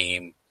 and the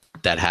team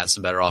that has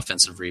the better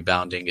offensive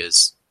rebounding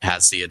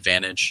has the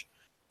advantage.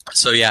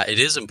 So yeah, it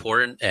is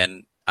important,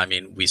 and I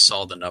mean, we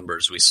saw the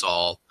numbers, we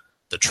saw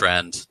the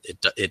trend.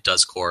 It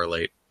does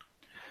correlate.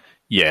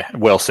 Yeah,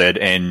 well said.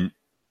 And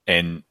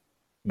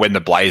when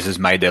the Blazers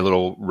made their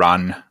little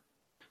run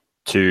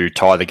to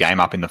tie the game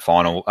up in the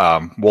final,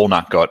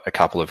 Walnut got a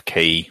couple,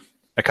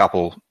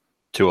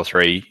 2 or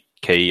 3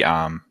 key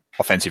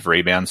offensive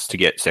rebounds to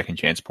get second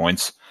chance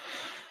points.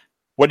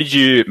 What did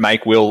you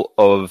make, Will,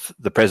 of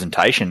the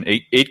presentation?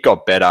 It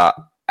got better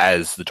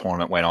as the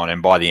tournament went on,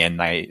 and by the end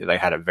they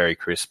had a very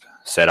crisp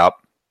setup.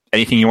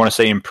 Anything you want to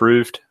see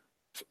improved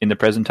in the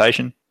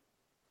presentation?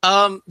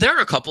 There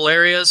are a couple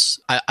areas.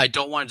 I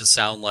don't want it to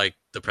sound like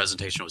the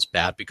presentation was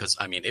bad, because,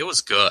 I mean, it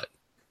was good.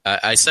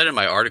 I said in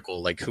my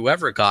article, like,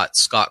 whoever got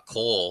Scott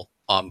Cole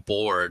on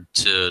board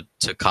to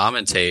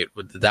commentate,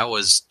 that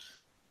was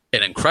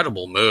an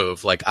incredible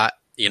move. Like,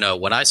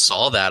 when I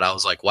saw that, I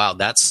was like, wow,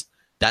 that's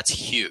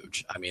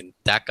huge. I mean,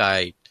 that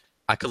guy,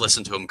 I could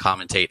listen to him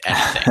commentate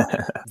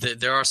anything.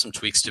 There are some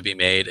tweaks to be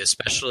made,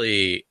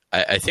 especially,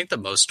 I think the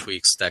most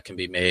tweaks that can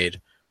be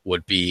made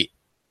would be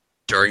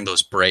during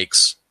those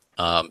breaks,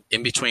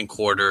 in between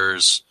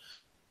quarters,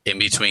 in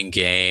between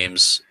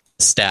games.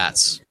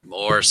 Stats,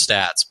 more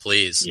stats,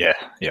 please. Yeah,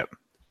 yep.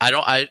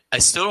 I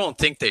still don't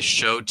think they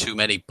showed too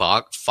many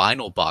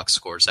final box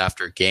scores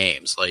after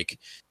games. Like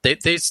they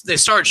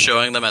started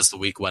showing them as the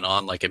week went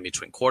on, like in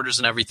between quarters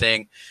and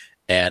everything.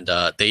 And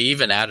they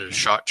even added a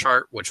shot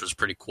chart, which was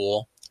pretty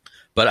cool.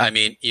 But I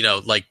mean,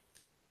 like,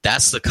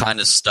 that's the kind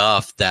of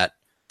stuff that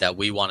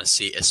we want to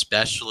see,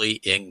 especially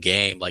in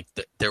game. Like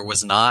there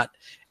was not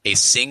a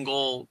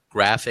single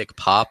graphic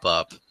pop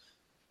up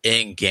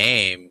in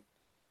game,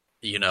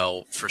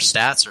 for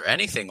stats or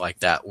anything like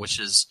that, which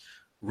is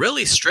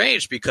really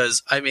strange,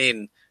 because, I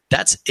mean,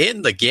 that's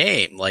in the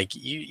game. Like,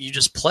 you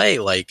just play,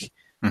 like,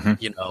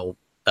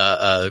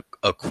 a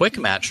quick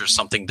match or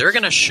something. They're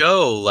going to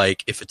show,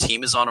 like, if a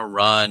team is on a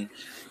run,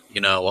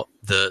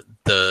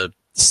 the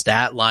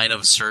stat line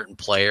of a certain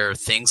player,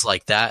 things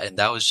like that. And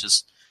that was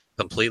just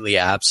completely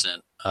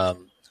absent.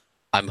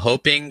 I'm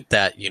hoping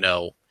that,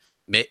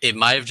 it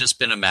might have just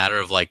been a matter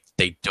of, like,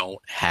 they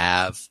don't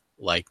have,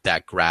 like,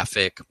 that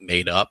graphic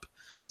made up,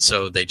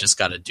 so they just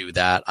got to do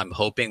that. I'm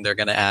hoping they're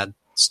going to add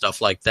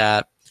stuff like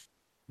that.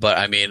 But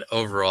I mean,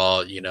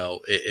 overall,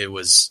 it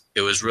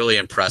was really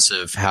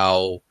impressive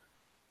how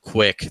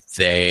quick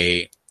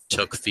they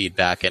took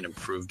feedback and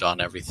improved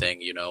on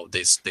everything.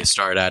 They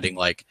started adding,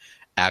 like,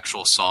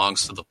 actual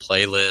songs to the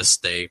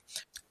playlist.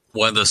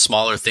 One of the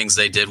smaller things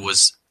they did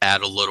was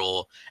add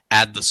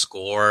the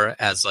score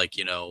as, like,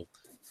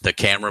 the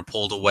camera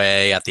pulled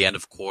away at the end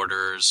of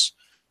quarters,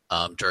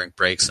 during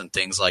breaks and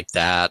things like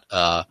that.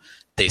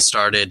 They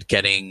started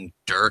getting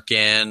Dirk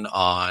in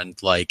on,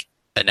 like,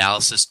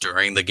 analysis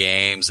during the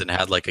games and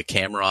had, like, a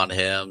camera on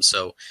him.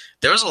 So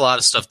there was a lot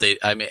of stuff.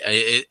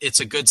 It's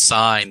a good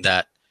sign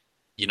that,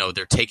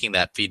 they're taking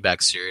that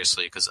feedback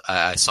seriously, because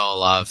I saw a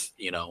lot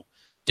of,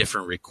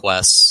 different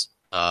requests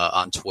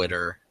on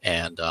Twitter,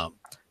 and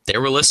they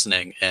were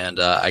listening, and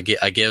I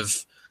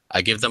give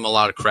them a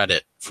lot of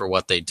credit for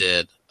what they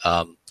did.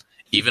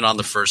 Even on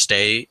the first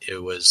day,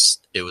 it was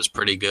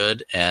pretty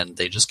good, and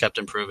they just kept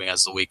improving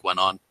as the week went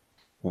on.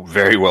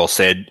 Very well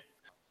said.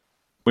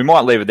 we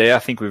might leave it there. I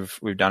think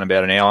we've done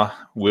about an hour.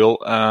 Will,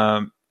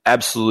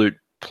 absolute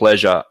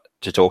pleasure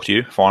to talk to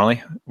you.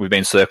 Finally, we've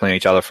been circling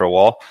each other for a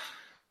while.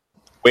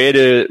 Where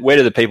do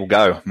the people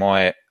go?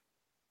 My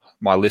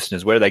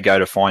listeners, where do they go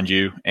to find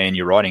you and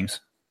your writings?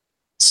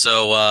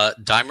 So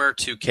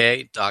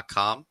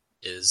Dimer2K.com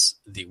is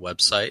the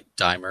website.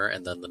 Dimer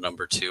and then the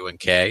number 2 and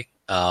K.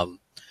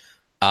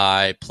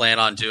 I plan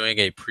on doing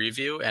a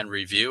preview and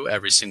review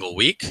every single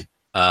week.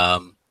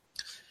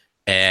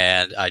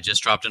 And I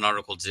just dropped an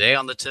article today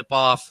on the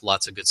tip-off.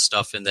 Lots of good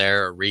stuff in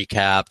there. A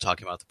recap,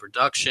 talking about the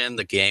production,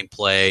 the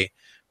gameplay,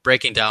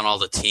 breaking down all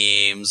the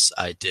teams.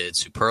 I did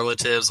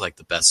superlatives like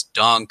the best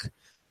dunk,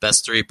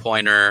 best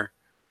three-pointer,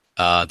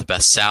 the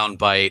best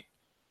soundbite,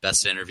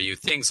 best interview,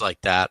 things like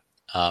that.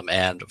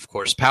 And, of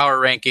course, power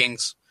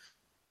rankings.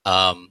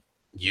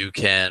 You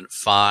can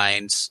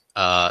find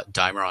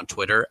Dimer on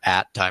Twitter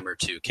at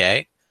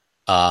Dimer2K.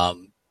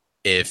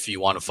 If you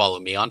want to follow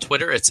me on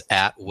Twitter, it's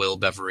at Will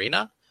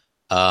Beverina.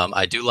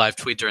 I do live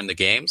tweet during the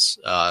games,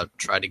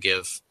 try to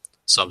give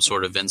some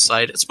sort of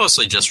insight. It's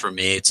mostly just for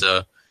me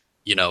to,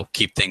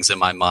 keep things in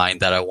my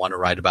mind that I want to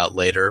write about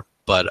later.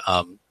 But,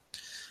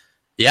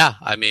 yeah,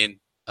 I mean,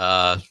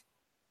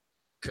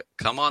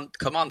 come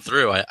on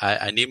through.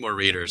 I need more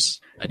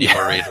readers.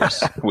 More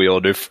readers. We all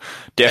do.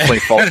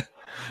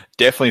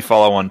 Definitely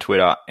follow on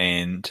Twitter,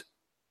 and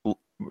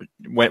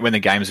when the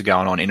games are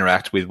going on,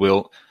 interact with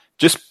Will.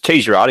 Just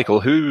tease your article.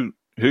 Who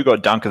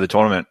got dunk of the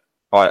tournament?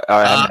 I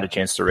haven't had a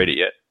chance to read it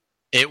yet.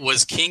 It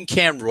was King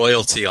Cam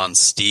Royalty on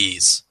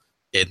Steez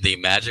in the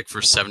Magic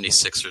for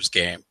 76ers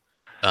game.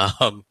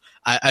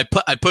 I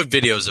put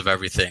videos of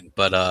everything,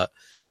 but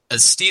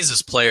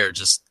Steez's player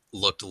just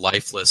looked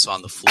lifeless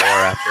on the floor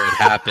after it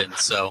happened.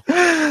 So,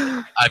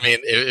 I mean,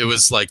 it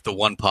was like the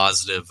one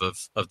positive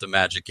of the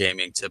Magic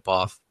Gaming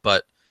tip-off.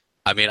 But,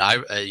 I mean,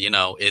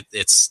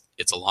 it's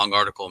a long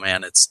article,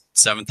 man. It's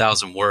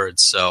 7,000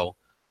 words, so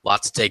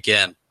lots to take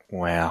in.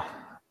 Wow.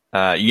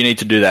 You need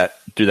to do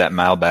that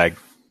mailbag.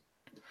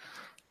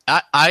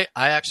 I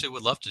actually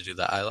would love to do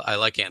that. I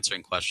like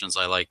answering questions.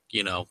 I like,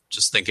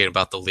 just thinking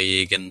about the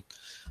league and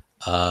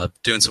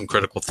doing some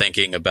critical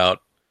thinking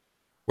about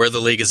where the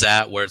league is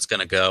at, where it's going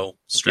to go,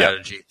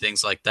 strategy,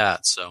 things like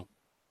that. So,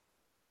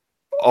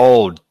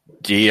 oh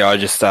dear, I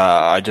just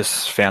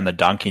found the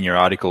dunk in your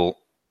article.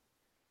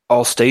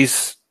 Oh,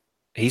 Steve's,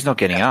 he's not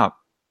getting up.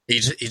 He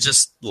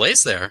just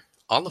lays there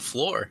on the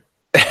floor.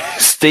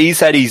 Steve's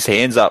had his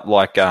hands up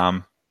like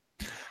Aaron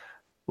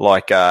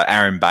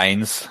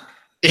Baines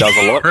does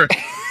a lot,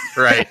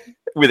 right?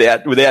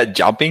 without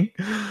jumping.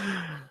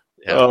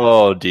 Yeah.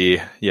 Oh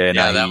dear,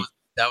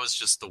 that was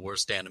just the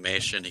worst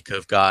animation he could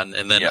have gotten.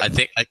 And then I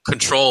think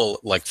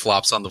Control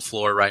flops on the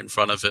floor right in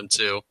front of him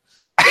too,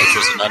 which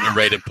was an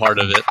underrated part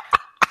of it.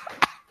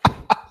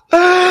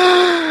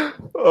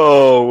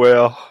 Oh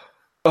well.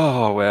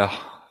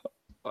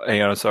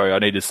 Hang on, sorry, I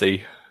need to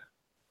see.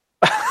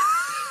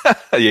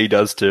 Yeah, he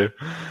does too.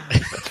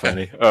 That's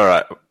funny. All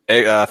right,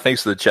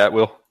 thanks for the chat,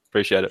 Will.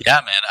 Appreciate it.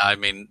 Yeah, man. I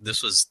mean,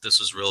 this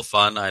was real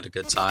fun. I had a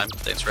good time.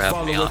 Thanks for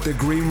having me on. Follow the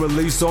Green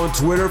Release on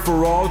Twitter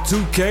for all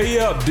 2K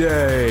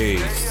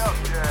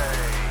updates.